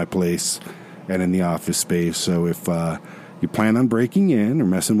cameras in my place and in the office space, so if you plan on breaking in or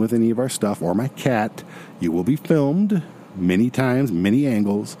messing with any of our stuff or my cat, you will be filmed many times, many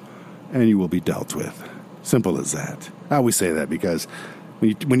angles, and you will be dealt with. Simple as that. I always say that because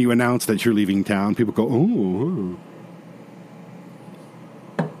when you announce that you're leaving town, people go, oh.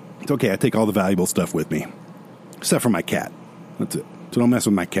 It's okay, I take all the valuable stuff with me, except for my cat. That's it. So don't mess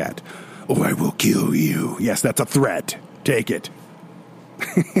with my cat. Or I will kill you. Yes, that's a threat. Take it.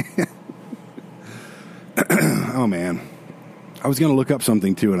 Oh, man. I was going to look up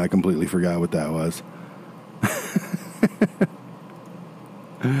something, too, and I completely forgot what that was.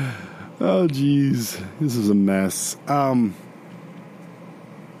 Oh, geez. This is a mess. I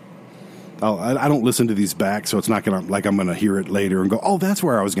don't listen to these back, so it's not going to, like, I'm going to hear it later and go, oh, that's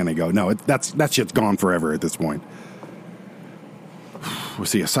where I was going to go. No, that shit's gone forever at this point. We'll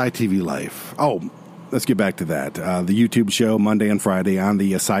see, Asai TV Life. Oh, let's get back to that. The YouTube show, Monday and Friday on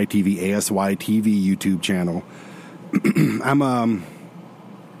the Asai TV, ASY TV YouTube channel. I'm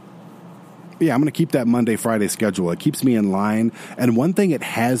going to keep that Monday-Friday schedule. It keeps me in line. And one thing it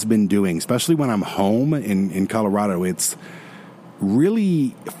has been doing, especially when I'm home in Colorado, it's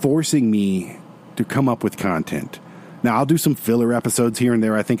really forcing me to come up with content. Now, I'll do some filler episodes here and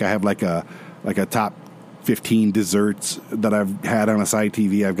there. I think I have like a top 15 desserts that I've had on Asai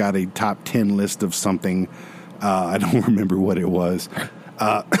TV. I've got a top 10 list of something. I don't remember what it was.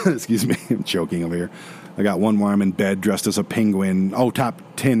 Excuse me, I'm choking over here. I got one where I'm in bed dressed as a penguin. Oh, top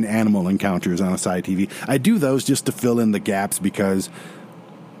 10 animal encounters on Asai TV. I do those just to fill in the gaps because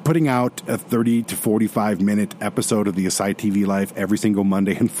putting out a 30 to 45 minute episode of the Asai TV Life every single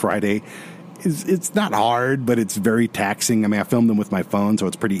Monday and Friday it's not hard, but it's very taxing. I mean, I filmed them with my phone, so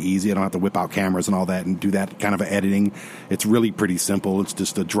it's pretty easy. I don't have to whip out cameras and all that and do that kind of editing. It's really pretty simple. It's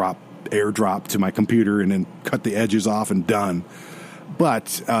just a airdrop to my computer and then cut the edges off and done.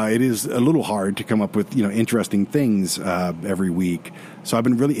 But it is a little hard to come up with, interesting things every week. So I've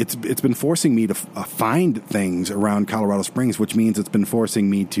been it's been forcing me to find things around Colorado Springs, which means it's been forcing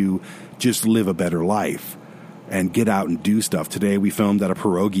me to just live a better life and get out and do stuff. Today we filmed at a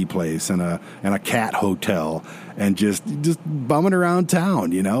pierogi place and a cat hotel and just bumming around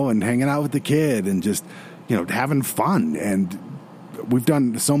town, and hanging out with the kid and just, having fun. And we've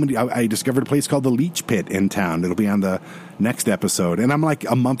done so many. I discovered a place called the Leech Pit in town. It'll be on the next episode. And I'm like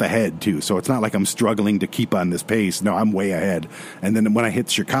a month ahead, too. So it's not like I'm struggling to keep on this pace. No, I'm way ahead. And then when I hit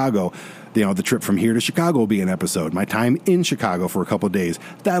Chicago, The trip from here to Chicago will be an episode. My time in Chicago for a couple of days,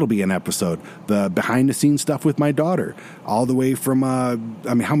 that'll be an episode. The behind-the-scenes stuff with my daughter, all the way from,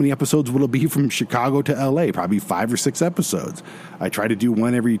 how many episodes will it be from Chicago to L.A.? Probably 5 or 6 episodes. I try to do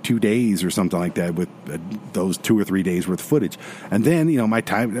one every 2 days or something like that with those 2 or 3 days worth of footage. And then, my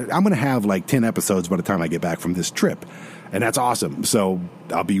time, I'm going to have like 10 episodes by the time I get back from this trip. And that's awesome. So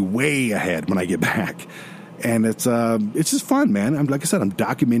I'll be way ahead when I get back. And it's just fun, man. Like I said, I'm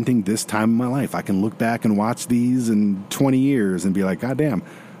documenting this time in my life. I can look back and watch these in 20 years and be like, God damn,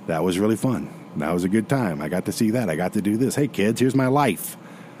 that was really fun. That was a good time. I got to see that. I got to do this. Hey, kids, here's my life.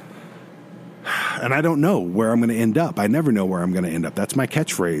 And I don't know where I'm going to end up. I never know where I'm going to end up. That's my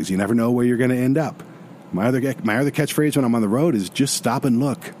catchphrase. You never know where you're going to end up. My other catchphrase when I'm on the road is just stop and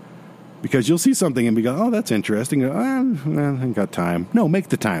look. Because you'll see something and be go, oh, that's interesting. I ain't got time. No, make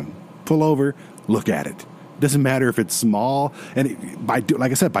the time. Pull over, look at it. Doesn't matter if it's small. And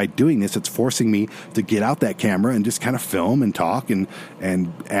like I said, by doing this, it's forcing me to get out that camera and just kind of film and talk and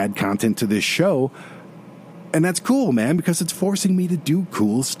add content to this show. And that's cool, man, because it's forcing me to do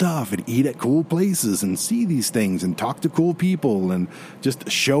cool stuff and eat at cool places and see these things and talk to cool people and just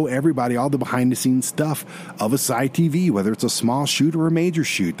show everybody all the behind-the-scenes stuff of Asai TV, whether it's a small shoot or a major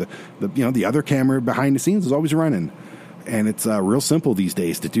shoot. The other camera behind the scenes is always running. And it's real simple these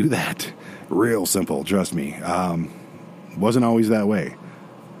days to do that. Real simple, trust me. Wasn't always that way.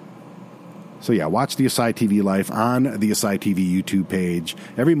 So yeah, watch the Asai TV Life on the Asai TV YouTube page.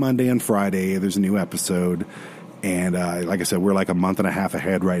 Every Monday and Friday, there's a new episode. And like I said, we're like a month and a half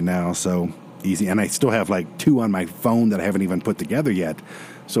ahead right now, so easy. And I still have like 2 on my phone that I haven't even put together yet.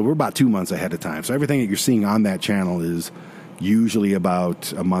 So we're about 2 months ahead of time. So everything that you're seeing on that channel is usually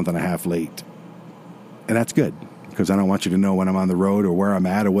about a month and a half late. And that's good, because I don't want you to know when I'm on the road or where I'm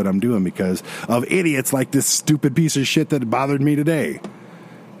at or what I'm doing because of idiots like this stupid piece of shit that bothered me today.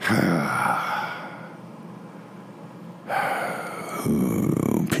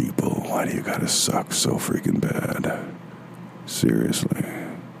 Oh, people, why do you gotta suck so freaking bad? Seriously.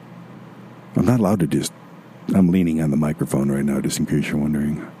 I'm not allowed to I'm leaning on the microphone right now, just in case you're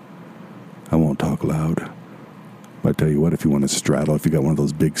wondering. I won't talk loud. But I tell you what, if you want to straddle, if you got one of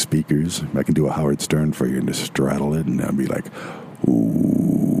those big speakers, I can do a Howard Stern for you and just straddle it, and I'll be like, ooh,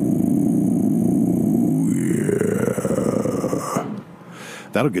 yeah.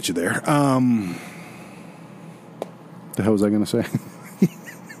 That'll get you there. The hell was I going to say?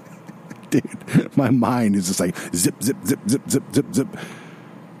 Dude, my mind is just like zip, zip, zip, zip, zip, zip, zip.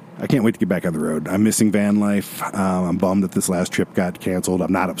 I can't wait to get back on the road. I'm missing van life. I'm bummed that this last trip got canceled.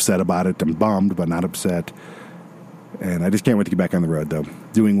 I'm not upset about it. I'm bummed, but not upset. And I just can't wait to get back on the road, though.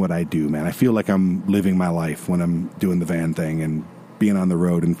 Doing what I do, man. I feel like I'm living my life when I'm doing the van thing and being on the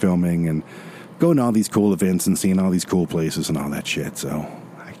road and filming and going to all these cool events and seeing all these cool places and all that shit. So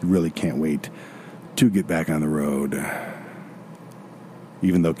I really can't wait to get back on the road,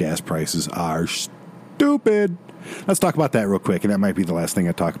 even though gas prices are stupid. Let's talk about that real quick, and that might be the last thing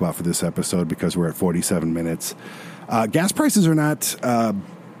I talk about for this episode because we're at 47 minutes. Gas prices are not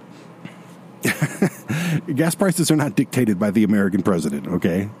dictated by the American president,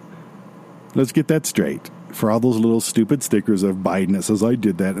 okay? Let's get that straight. For all those little stupid stickers of Biden that says I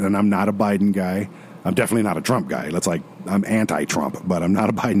did that, and I'm not a Biden guy. I'm definitely not a Trump guy. I'm anti-Trump, but I'm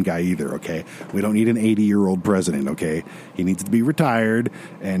not a Biden guy either, okay? We don't need an 80-year-old president, okay? He needs to be retired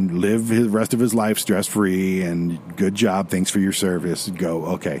and live the rest of his life stress-free and good job, thanks for your service. Go,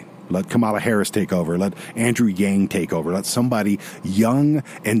 okay. Let Kamala Harris take over. Let Andrew Yang take over. Let somebody young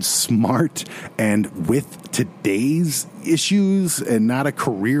and smart and with today's issues and not a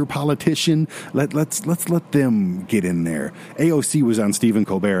career politician. Let's let them get in there. AOC was on Stephen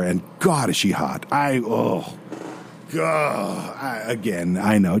Colbert, and God, is she hot. I know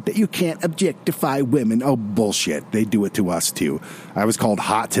that you can't objectify women. Oh, bullshit. They do it to us, too. I was called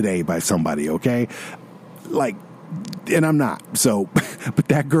hot today by somebody, okay? And I'm not. So, but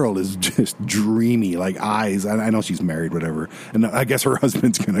that girl is just dreamy, like eyes. I know she's married, whatever. And I guess her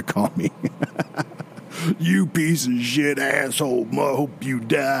husband's going to call me. You piece of shit asshole. I hope you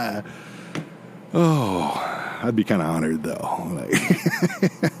die. Oh, I'd be kind of honored, though.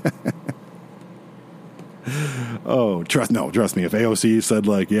 Oh, trust me. If AOC said,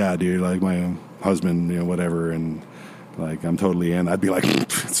 yeah, dude, my husband, whatever, and, I'm totally in, I'd be like,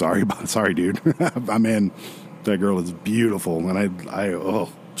 sorry, dude. I'm in. That girl is beautiful, and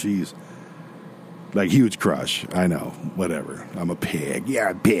oh, jeez. Huge crush. I know, whatever. I'm a pig. You're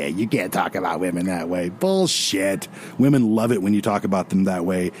a pig. You can't talk about women that way. Bullshit. Women love it when you talk about them that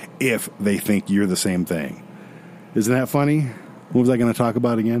way if they think you're the same thing. Isn't that funny? What was I going to talk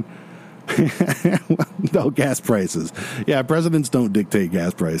about again? No, gas prices. Yeah, presidents don't dictate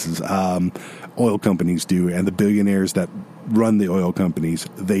gas prices. Oil companies do, and the billionaires that run the oil companies,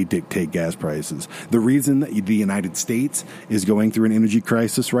 they dictate gas prices. The reason that the United States is going through an energy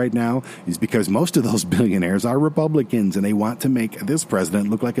crisis right now is because most of those billionaires are Republicans, and they want to make this president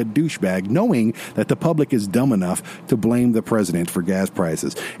look like a douchebag, knowing that the public is dumb enough to blame the president for gas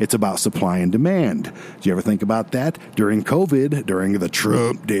prices. It's about supply and demand. Did you ever think about that? During COVID, during the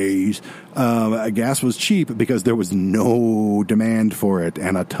Trump days, gas was cheap because there was no demand for it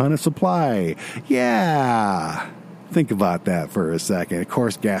and a ton of supply. Yeah. Think about that for a second. Of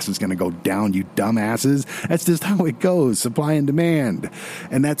course, gas is going to go down, you dumbasses. That's just how it goes, supply and demand.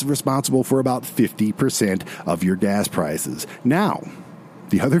 And that's responsible for about 50% of your gas prices. Now,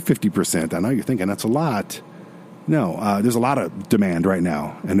 the other 50%, I know you're thinking that's a lot. No, there's a lot of demand right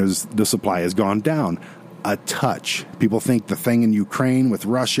now, and the supply has gone down a touch. People think the thing in Ukraine with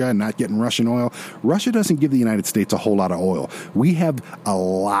Russia and not getting Russian oil. Russia doesn't give the United States a whole lot of oil. We have a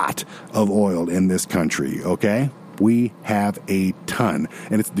lot of oil in this country, okay? We have a ton.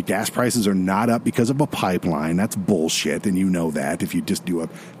 And the gas prices are not up because of a pipeline. That's bullshit, and you know that if you just do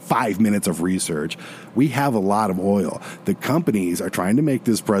 5 minutes of research. We have a lot of oil. The companies are trying to make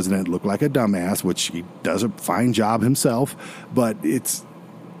this president look like a dumbass, which he does a fine job himself, but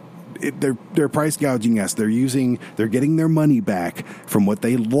they're price gouging us. They're getting their money back from what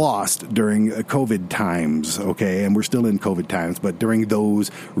they lost during COVID times, okay? And we're still in COVID times, but during those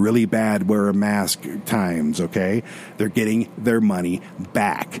really bad wear a mask times, okay? They're getting their money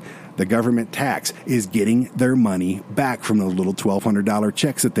back. The government tax is getting their money back from those little $1,200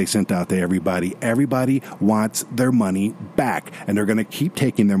 checks that they sent out to everybody. Everybody wants their money back, and they're going to keep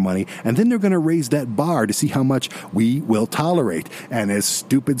taking their money, and then they're going to raise that bar to see how much we will tolerate. And as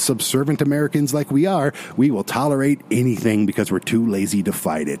stupid, subservient Americans like we are, we will tolerate anything because we're too lazy to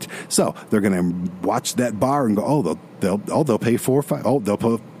fight it. So they're going to watch that bar and go, they'll pay they'll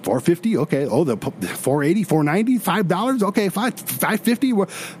put $4.50. Okay. Oh, they'll put $4.80, $4.90, $5. Okay,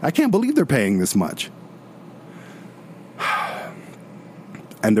 $5.50. I can't believe they're paying this much.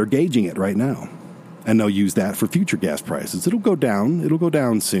 And they're gauging it right now, and they'll use that for future gas prices. It'll go down. It'll go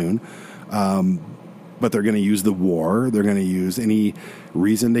down soon. But they're going to use the war. They're going to use any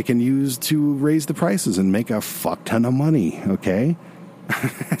reason they can use to raise the prices and make a fuck ton of money. Okay.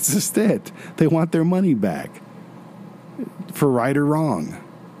 That's just it. They want their money back. For right or wrong.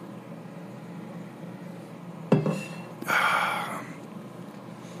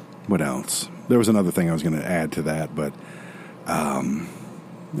 What else? There was another thing I was going to add to that, but I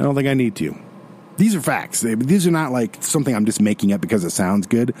don't think I need to. These are facts. These are not like something I'm just making up because it sounds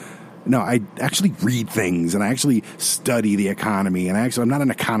good. No, I actually read things, and I actually study the economy, and I'm not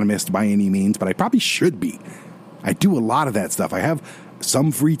an economist by any means, but I probably should be. I do a lot of that stuff. I have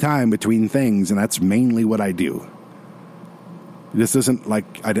some free time between things, and that's mainly what I do. This isn't like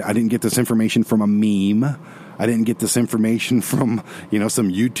I didn't get this information from a meme. I didn't get this information from, some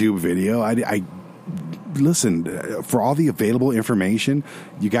YouTube video. I listen, for all the available information,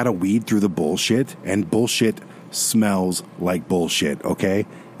 you got to weed through the bullshit, and bullshit smells like bullshit, okay?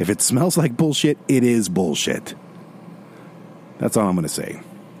 If it smells like bullshit, it is bullshit. That's all I'm going to say.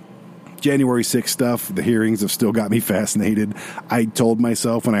 January 6th stuff, the hearings have still got me fascinated. I told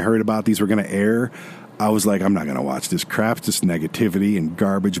myself when I heard about these were going to air, I was like, I'm not going to watch this crap. It's just negativity and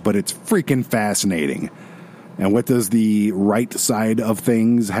garbage, but it's freaking fascinating. And what does the right side of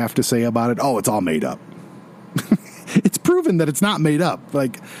things have to say about it? Oh, it's all made up. It's proven that it's not made up.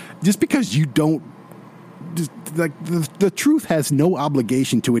 Like, just because you don't, the truth has no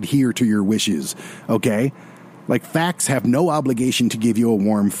obligation to adhere to your wishes, okay? Like, facts have no obligation to give you a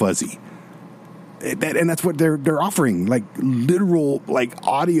warm fuzzy. And that's what they're offering, like literal, like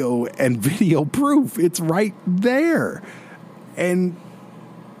audio and video proof. It's right there, and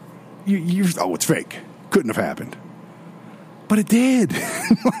you it's fake. Couldn't have happened, but it did.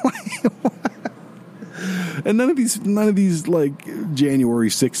 And none of these like January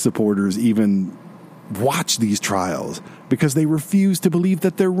 6th supporters even watch these trials because they refuse to believe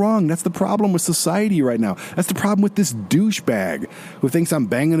that they're wrong. That's the problem with society right now. That's the problem with this douchebag who thinks I'm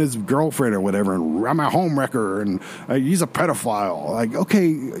banging his girlfriend or whatever, and I'm a homewrecker, and he's a pedophile. Like,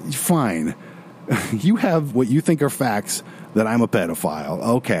 okay, fine. You have what you think are facts that I'm a pedophile.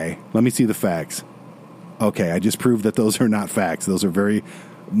 Okay, let me see the facts. Okay, I just proved that those are not facts. Those are very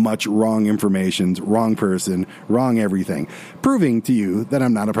much wrong information, wrong person, wrong everything. Proving to you that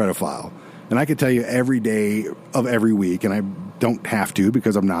I'm not a pedophile. And I could tell you every day of every week, and I don't have to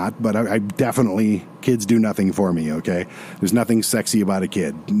because I'm not, but I definitely, kids do nothing for me, okay? There's nothing sexy about a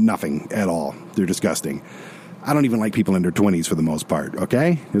kid. Nothing at all. They're disgusting. I don't even like people in their 20s for the most part,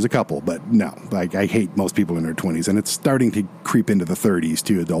 okay? There's a couple, but no. Like, I hate most people in their 20s, and it's starting to creep into the 30s,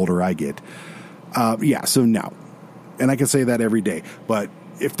 too, the older I get. So no. And I can say that every day. But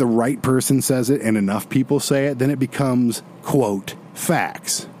if the right person says it and enough people say it, then it becomes, quote,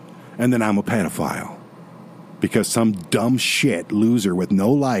 facts. And then I'm a pedophile. Because some dumb shit loser with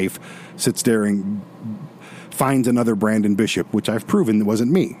no life sits there and finds another Brandon Bishop, which I've proven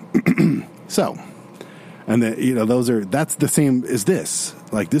wasn't me. So... And that's the same as this.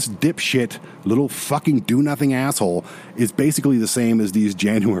 Like, this dipshit little fucking do-nothing asshole is basically the same as these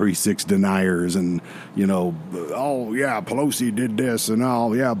January 6th deniers and, oh, yeah, Pelosi did this, and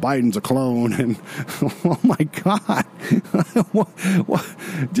oh, yeah, Biden's a clone, and oh, my God.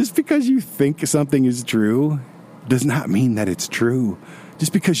 Just because you think something is true does not mean that it's true.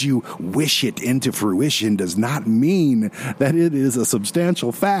 Just because you wish it into fruition does not mean that it is a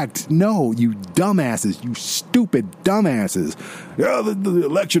substantial fact. No, you dumbasses, you stupid dumbasses. Yeah, the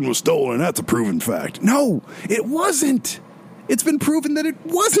election was stolen. That's a proven fact. No, it wasn't. It's been proven that it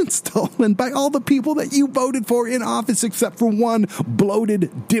wasn't stolen by all the people that you voted for in office, except for one bloated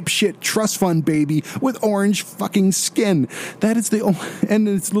dipshit trust fund baby with orange fucking skin. That is the only, and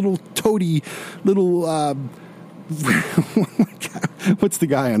it's little toady, little, oh my God. What's the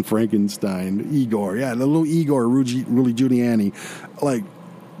guy on Frankenstein? Igor. Yeah, the little Igor Rudy Giuliani. Like,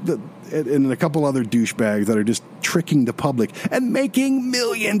 and a couple other douchebags that are just tricking the public and making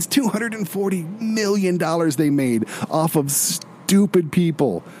millions, $240 million they made off of stupid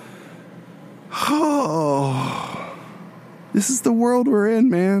people. Oh, this is the world we're in,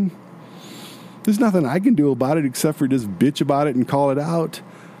 man. There's nothing I can do about it except for just bitch about it and call it out.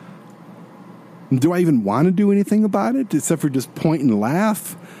 Do I even want to do anything about it except for just point and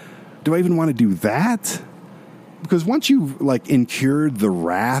laugh? Do I even want to do that? Because once you've incurred the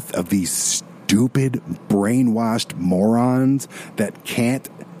wrath of these stupid, brainwashed morons that can't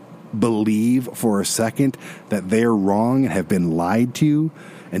believe for a second that they're wrong and have been lied to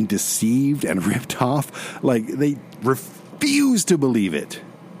and deceived and ripped off, they refuse to believe it.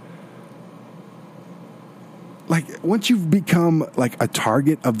 Once you've become a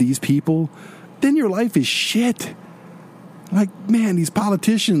target of these people, then your life is shit. Man, these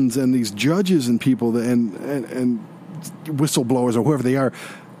politicians and these judges and people and whistleblowers or whoever they are,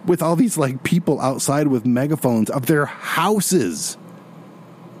 with all these people outside with megaphones of their houses,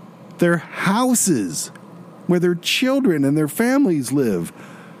 where their children and their families live.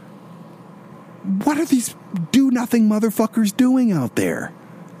 What are these do-nothing motherfuckers doing out there?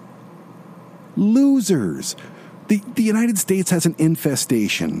 Losers. The United States has an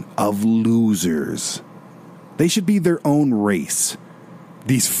infestation of losers. They should be their own race.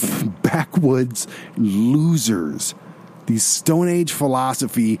 These backwoods losers. These Stone Age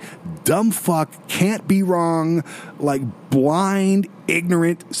philosophy, dumb fuck, can't be wrong, blind,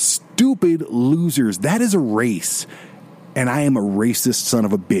 ignorant, stupid losers. That is a race. And I am a racist son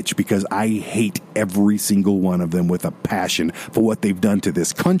of a bitch because I hate every single one of them with a passion for what they've done to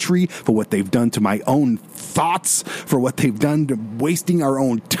this country, for what they've done to my own thoughts, for what they've done to wasting our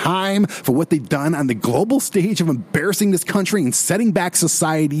own time, for what they've done on the global stage of embarrassing this country and setting back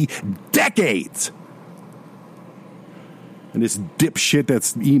society decades. And this dipshit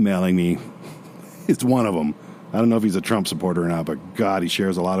that's emailing me is one of them. I don't know if he's a Trump supporter or not, but God, he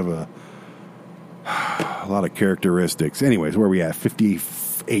shares a lot of characteristics. Anyways, where are we at?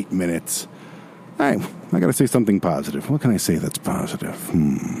 58 minutes. All right, I got to say something positive. What can I say that's positive?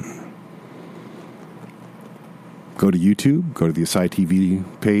 Go to YouTube. Go to the Asai TV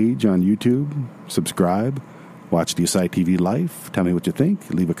page on YouTube. Subscribe. Watch the Asai TV live. Tell me what you think.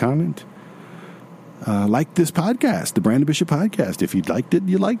 Leave a comment. Like this podcast, the Brandon Bishop podcast. If you liked it,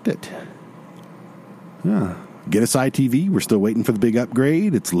 you liked it. Yeah. Get Asai TV. We're still waiting for the big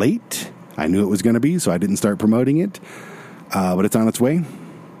upgrade. It's late. I knew it was going to be, so I didn't start promoting it. But it's on its way.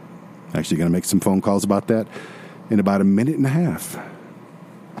 Actually going to make some phone calls about that in about a minute and a half.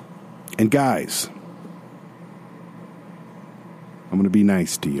 And guys, I'm going to be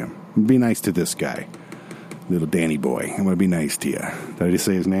nice to you. I'm going to be nice to this guy, little Danny boy. I'm going to be nice to you. Did I just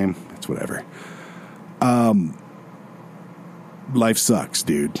say his name? It's whatever. Life sucks,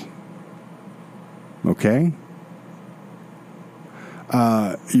 dude. Okay?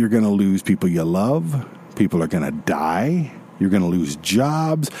 You're going to lose people you love. People are going to die. You're going to lose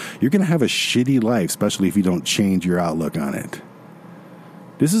jobs. You're going to have a shitty life, especially if you don't change your outlook on it.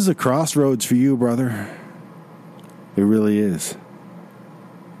 This is a crossroads for you, brother. It really is.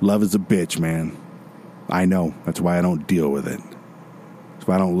 Love is a bitch, man. I know. That's why I don't deal with it. That's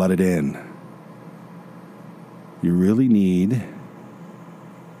why I don't let it in. You really need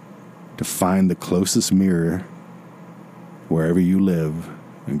to find the closest mirror wherever you live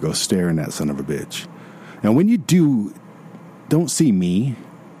and go stare in that son of a bitch. And when you do, don't see me.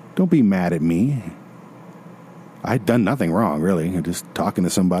 Don't be mad at me. I'd done nothing wrong, really. I'm just talking to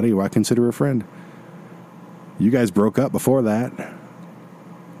somebody who I consider a friend. You guys broke up before that.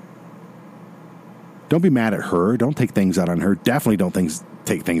 Don't be mad at her. Don't take things out on her. Definitely don't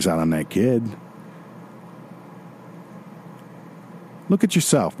take things out on that kid. Look at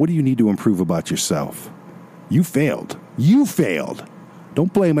yourself. What do you need to improve about yourself? You failed. You failed.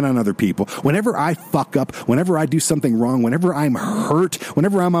 Don't blame it on other people. Whenever I fuck up, whenever I do something wrong, whenever I'm hurt,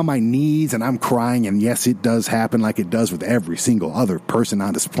 whenever I'm on my knees and I'm crying, and yes, it does happen like it does with every single other person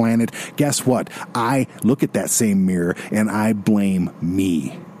on this planet, guess what? I look at that same mirror and I blame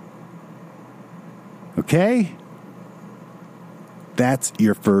me. Okay? That's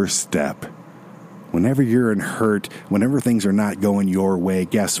your first step. Whenever you're in hurt, whenever things are not going your way,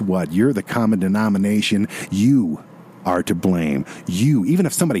 guess what? You're the common denomination. You are to blame. You, even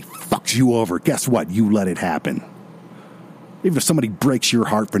if somebody fucks you over, guess what? You let it happen. Even if somebody breaks your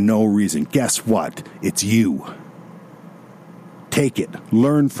heart for no reason, guess what? It's you. Take it,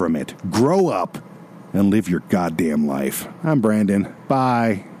 learn from it, grow up, and live your goddamn life. I'm Brandon.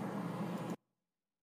 Bye.